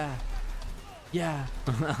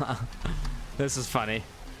 This is funny.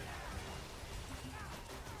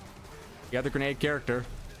 You got the grenade character.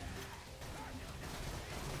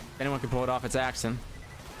 If anyone can pull it off, it's Axton.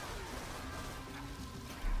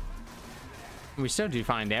 We still do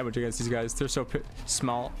fine damage against these guys. They're so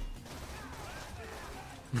small.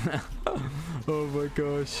 Oh my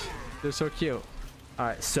gosh, they're so cute. All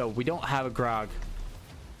right, so we don't have a grog,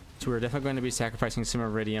 so we're definitely going to be sacrificing some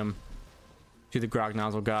iridium to the grog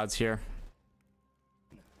nozzle gods here.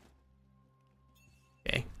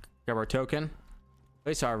 Okay, grab our token,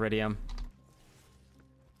 place our iridium.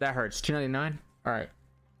 That hurts. 299. All right.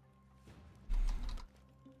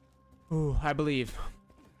 Ooh, I believe.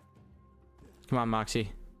 Come on,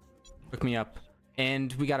 Moxie, hook me up.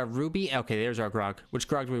 And we got a ruby. Okay, there's our grog. Which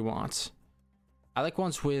grog do we want? I like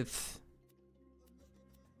ones with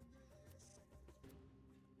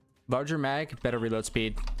larger mag, better reload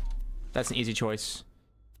speed. That's an easy choice.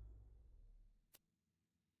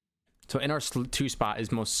 So in our 2 spot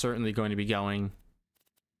is most certainly going to be going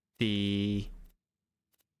the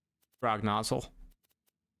grog nozzle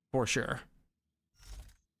for sure.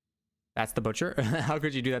 That's the butcher. How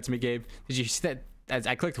could you do that to me, Gabe? Did you see that? As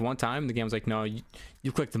I clicked one time, the game was like, no,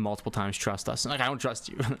 you clicked it multiple times, trust us. I'm like, I don't trust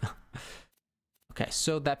you. Okay,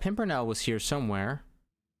 so that Pimpernel was here somewhere.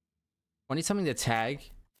 I need something to tag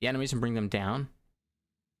the enemies and bring them down.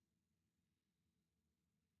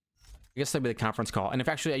 I guess that'd be the conference call. And if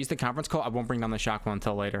actually I use the conference call, I won't bring down the shock one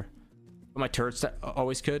until later. But my turrets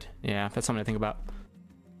always could. Yeah, that's something to think about.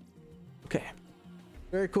 Okay.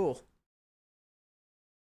 Very cool.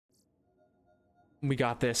 We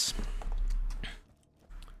got this.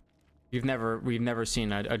 We've never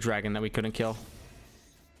seen a dragon that we couldn't kill.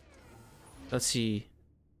 Let's see.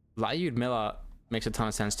 Lyud Mila makes a ton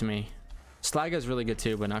of sense to me. Slaga is really good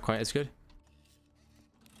too, but not quite as good.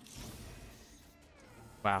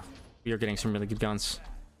 Wow, we are getting some really good guns.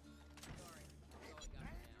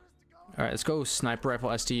 All right, let's go sniper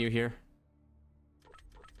rifle STU here.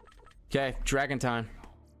 Okay, dragon time.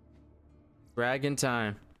 Dragon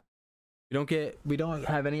time. We don't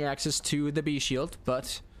have any access to the bee shield,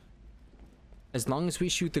 but as long as we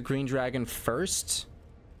shoot the green dragon first,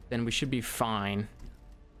 then we should be fine.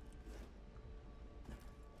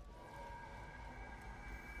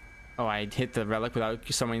 Oh, I hit the relic without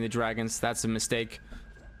summoning the dragons. That's a mistake.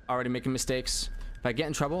 Already making mistakes. If I get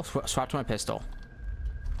in trouble, swap to my pistol.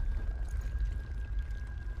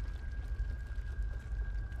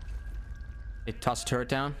 Okay, toss a turret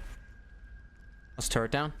down. Toss a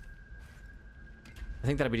turret down. I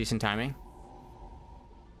think that'll be decent timing.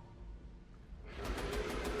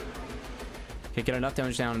 Okay, get enough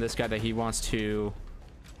damage down on this guy that he wants to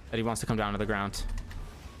come down to the ground.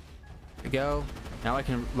 There we go. Now I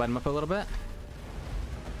can let him up a little bit.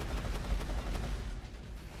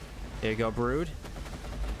 There you go, Brood.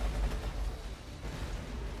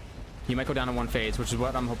 He might go down in one phase, which is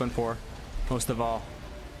what I'm hoping for most of all.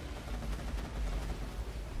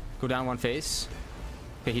 Go down one phase.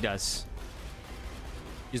 Okay, he does.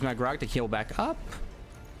 Use my grog to heal back up.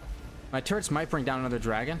 My turrets might bring down another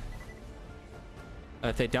dragon.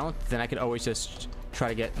 If they don't, then I could always just try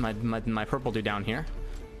to get my purple dude down here.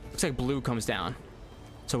 Looks like blue comes down.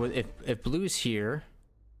 So if blue's here,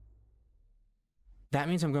 that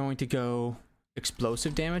means I'm going to go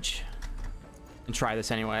explosive damage and try this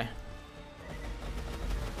anyway.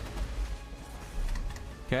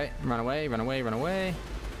 Okay, run away, run away, run away.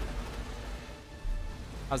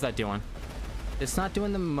 How's that doing? It's not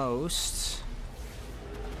doing the most.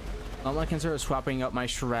 I'm gonna consider swapping up my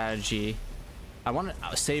strategy. I want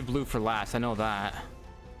to save blue for last. I know that.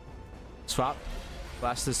 Swap.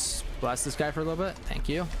 Blast this guy for a little bit. Thank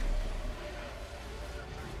you.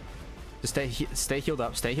 Just stay healed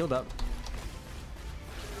up. Stay healed up.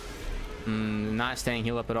 Not staying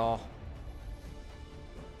healed up at all.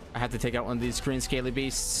 I have to take out one of these green scaly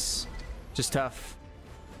beasts. Just tough.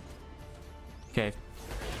 Okay.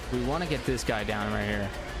 We want to get this guy down right here.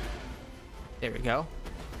 There we go.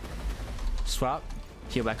 Swap.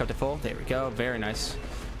 Heal back up to full. There we go. Very nice.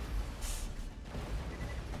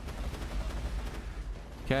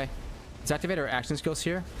 Okay. Let's activate our action skills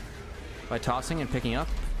here by tossing and picking up.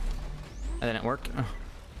 That didn't work.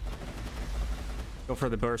 Go for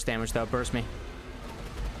the burst damage though. Burst me.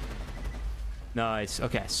 Nice.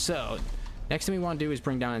 Okay, so next thing we want to do is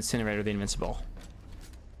bring down Incinerator, the Invincible.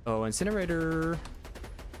 Oh, Incinerator.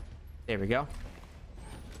 There we go.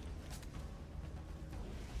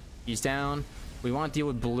 He's down. We want to deal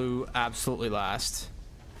with blue absolutely last.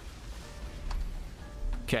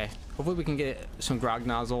 Okay. Hopefully we can get some grog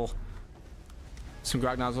nozzle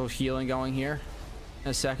healing going here in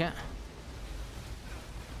a second.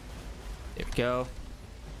 There we go.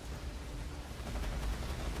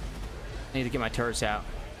 I need to get my turrets out.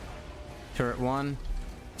 Turret 1,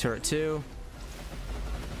 turret 2.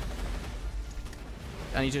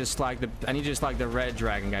 I need you to slag the red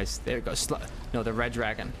dragon, guys. There we go. No, the red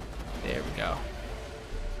dragon. There we go.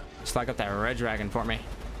 Slag up that red dragon for me.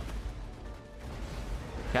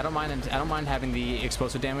 Okay, I don't mind having the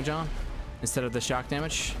explosive damage on instead of the shock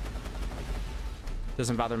damage.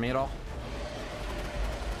 Doesn't bother me at all.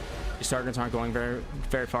 Your starters aren't going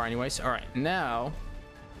very far anyways. All right, now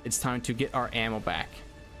it's time to get our ammo back.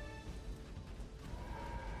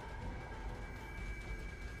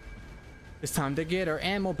 It's time to get our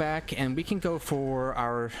ammo back, and we can go for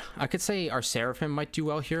our... I could say our Seraphim might do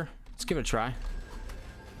well here. Let's give it a try.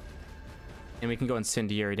 And we can go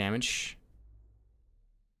incendiary damage.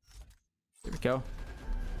 There we go.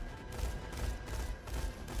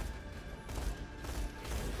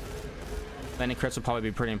 Landing crits will probably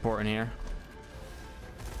be pretty important here.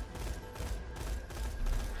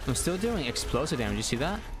 I'm still doing explosive damage. You see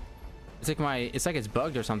that? It's like it's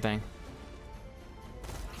bugged or something.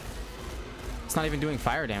 It's not even doing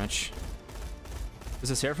fire damage. Does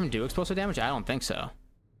the Seraphim do explosive damage? I don't think so.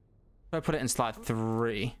 If I put it in slot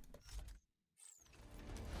 3.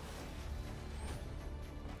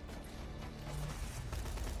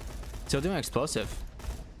 Still doing explosive.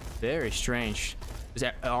 Very strange.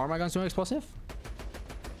 Are my guns doing explosive?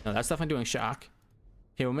 No, that's definitely doing shock.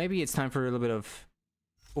 Okay, well maybe it's time for a little bit of...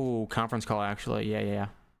 Ooh, conference call actually. Yeah.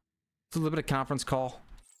 It's a little bit of conference call.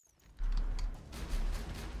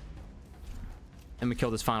 And we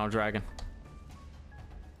kill this final dragon.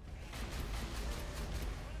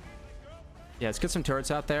 Yeah, let's get some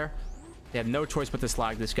turrets out there. They have no choice but to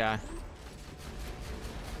slag this guy.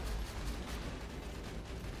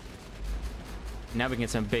 Now we can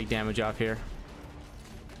get some big damage off here.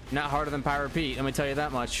 Not harder than Pyro Pete, let me tell you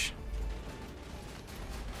that much.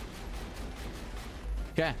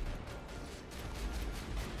 Okay.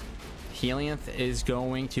 Helianth is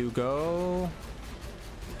going to go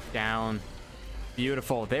down.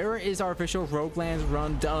 Beautiful. There is our official Roguelands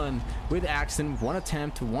run done with Axton. 1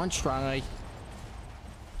 attempt, 1 try.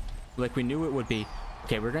 Like we knew it would be.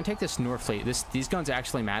 Okay, we're gonna take this North Fleet. These guns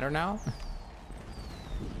actually matter now.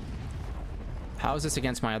 How is this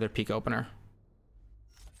against my other peak opener?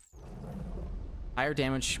 Higher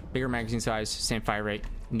damage, bigger magazine size, same fire rate,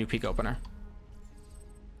 new peak opener.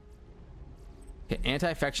 Okay,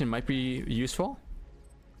 anti-infection might be useful.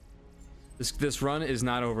 This run is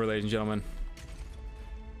not over, ladies and gentlemen.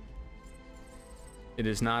 It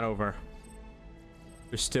is not over.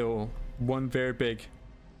 There's still one very big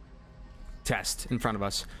test in front of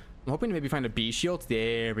us. I'm hoping to maybe find a bee shield.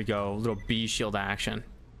 There we go. A little bee shield action.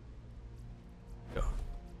 Go.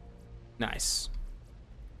 Nice.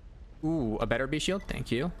 Ooh, a better bee shield.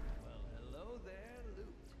 Thank you. Well, hello there,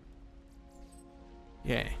 Loot.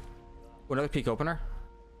 Yay. Ooh, another peak opener.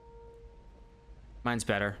 Mine's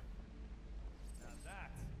better. Now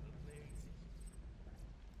that's amazing.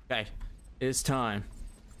 Okay. It is time.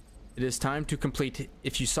 It is time to complete.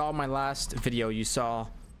 If you saw my last video, you saw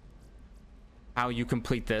how you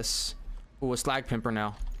complete this. Ooh, a slag pimper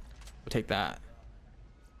now. We'll take that.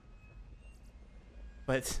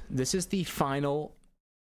 But this is the final.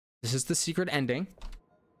 This is the secret ending.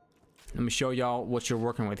 Let me show y'all what you're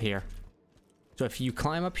working with here. So if you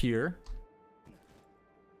climb up here,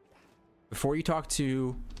 before you talk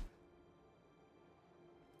to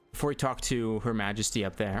Her Majesty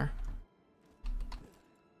up there,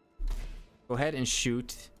 go ahead and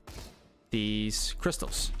shoot these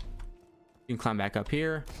crystals. You can climb back up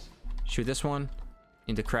here, shoot this one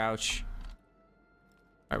into crouch.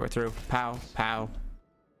 All right, we're through. Pow, pow.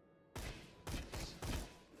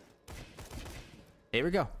 There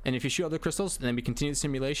we go. And if you shoot other crystals and then we continue the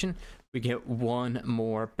simulation, we get one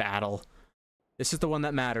more battle. This is the one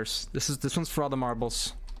that matters. This one's for all the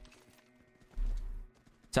marbles.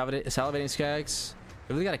 Salivating skags.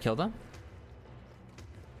 We really gotta kill them?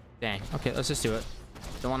 Dang. Okay, let's just do it.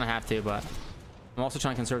 Don't want to have to, but I'm also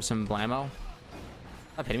trying to conserve some blammo.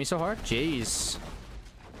 Stop hitting me so hard. Jeez.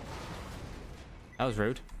 That was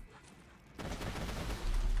rude.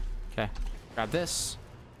 Okay. Grab this.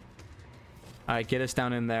 Alright, get us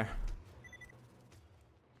down in there.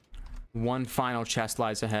 One final chest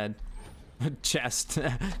lies ahead. Chest.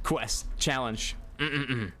 Quest. Challenge.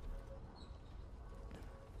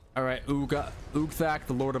 Alright, Oogthak,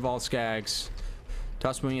 the Lord of all Skags.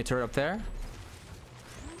 Toss me a turret up there.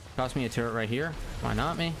 Toss me a turret right here. Why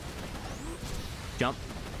not me? Jump.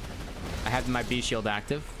 I have my bee shield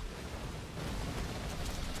active.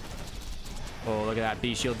 Oh, look at that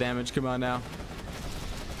bee shield damage. Come on now.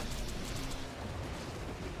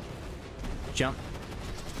 Jump.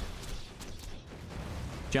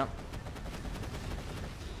 Jump.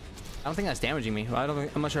 I don't think that's damaging me. Well,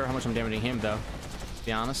 I'm not sure how much I'm damaging him though, to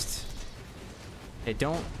be honest. Hey,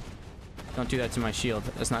 don't do that to my shield.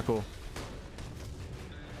 That's not cool.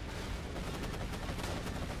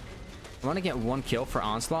 I want to get one kill for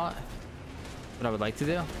Onslaught. What I would like to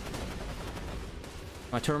do.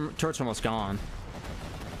 My turret's almost gone.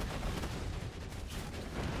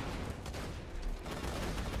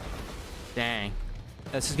 Dang.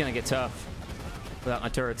 This is gonna get tough without my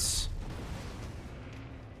turrets.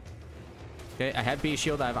 Okay, I have B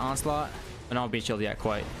shield, I have Onslaught. I don't have B shield yet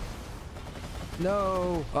quite.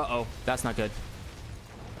 No! Uh-oh, that's not good.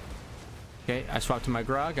 Okay, I swapped to my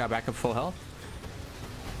Grog, got back up full health.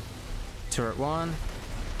 Turret 1.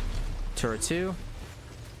 Turret 2.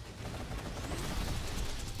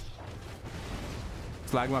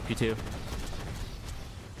 Slag him up, you two.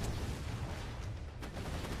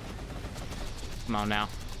 Come on now.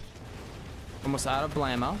 Almost out of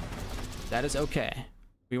blammo. That is okay.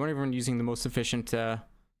 We weren't even using the most efficient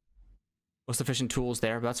tools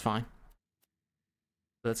there, but that's fine.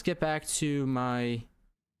 Let's get back to my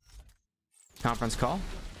conference call.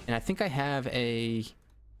 And I think I have a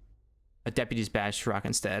deputy's badge to rock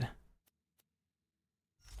instead.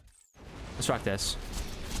 Let's rock this.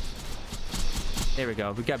 There we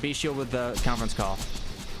go. We got B shield with the conference call.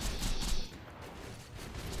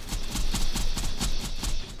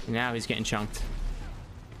 Now he's getting chunked.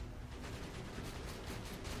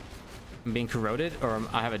 I'm being corroded, or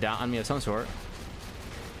I have a dot on me of some sort.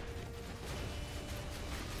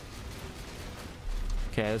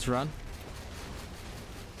 Okay, let's run.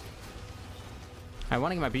 I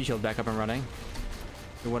want to get my B shield back up and running.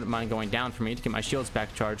 It wouldn't mind going down for me to get my shields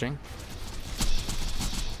back charging.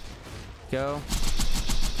 Go.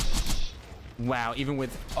 Wow, even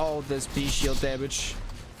with all this B shield damage.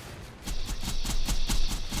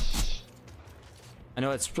 I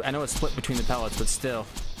know it's split between the pellets, but still.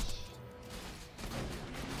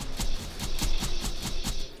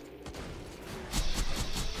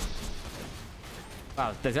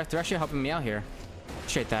 Wow, they're actually helping me out here.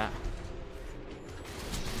 Appreciate that.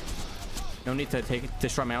 No need to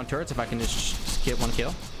destroy my own turrets if I can just get one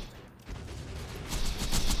kill.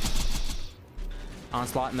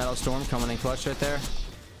 Onslaught, Metal Storm coming in clutch right there.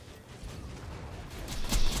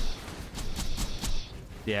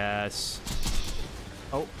 Yes.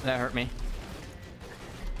 Oh, that hurt me.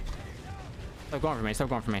 Stop going for me. Stop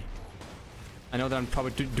going for me. I know that I'm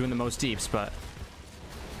probably doing the most deeps, but...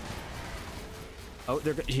 Oh,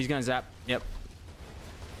 he's gonna zap. Yep.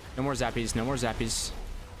 No more zappies. No more zappies.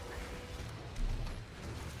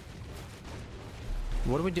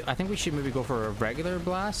 What do we do? I think we should maybe go for a regular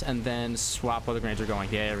blast and then swap while the grenades are going.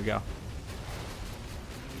 Yeah, there we go.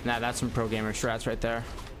 Nah, that's some pro gamer strats right there.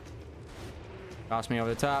 Toss me over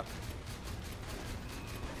the top.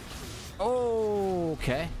 Oh,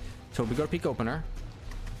 okay. So we go to peak opener.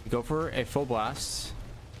 We go for a full blast.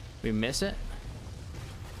 We miss it.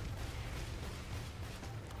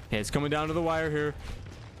 Okay, it's coming down to the wire here.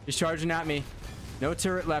 He's charging at me. No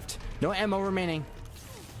turret left. No ammo remaining.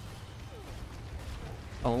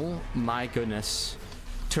 Oh my goodness.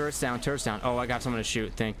 Turret's down, turret's down. Oh, I got someone to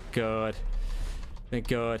shoot. Thank God. Thank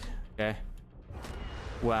God. Okay.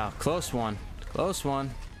 Wow, close one. Close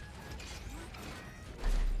one.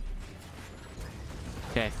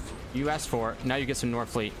 Okay, you asked for it. Now you get some North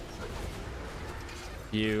Fleet.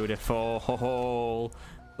 Beautiful. Ho ho.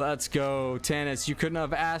 Let's go, Tannis. You couldn't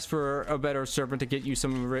have asked for a better servant to get you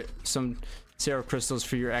some Seraph crystals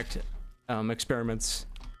for your experiments.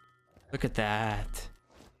 Look at that.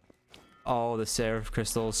 All the Seraph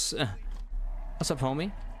crystals. What's up,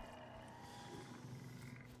 homie?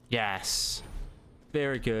 Yes.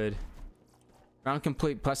 Very good. Round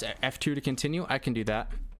complete plus F2 to continue. I can do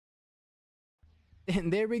that.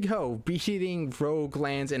 And there we go, beating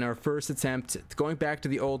Roguelands in our first attempt, going back to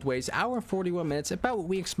the old ways. Hour and 41 minutes, about what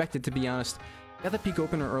we expected, to be honest. Got the peak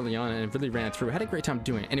opener early on and really ran it through. Had a great time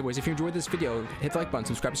doing it. Anyways, if you enjoyed this video, hit the like button,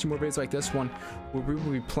 subscribe to see more videos like this one, where we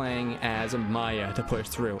will be playing as Maya to push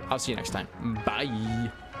through. I'll see you next time.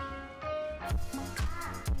 Bye.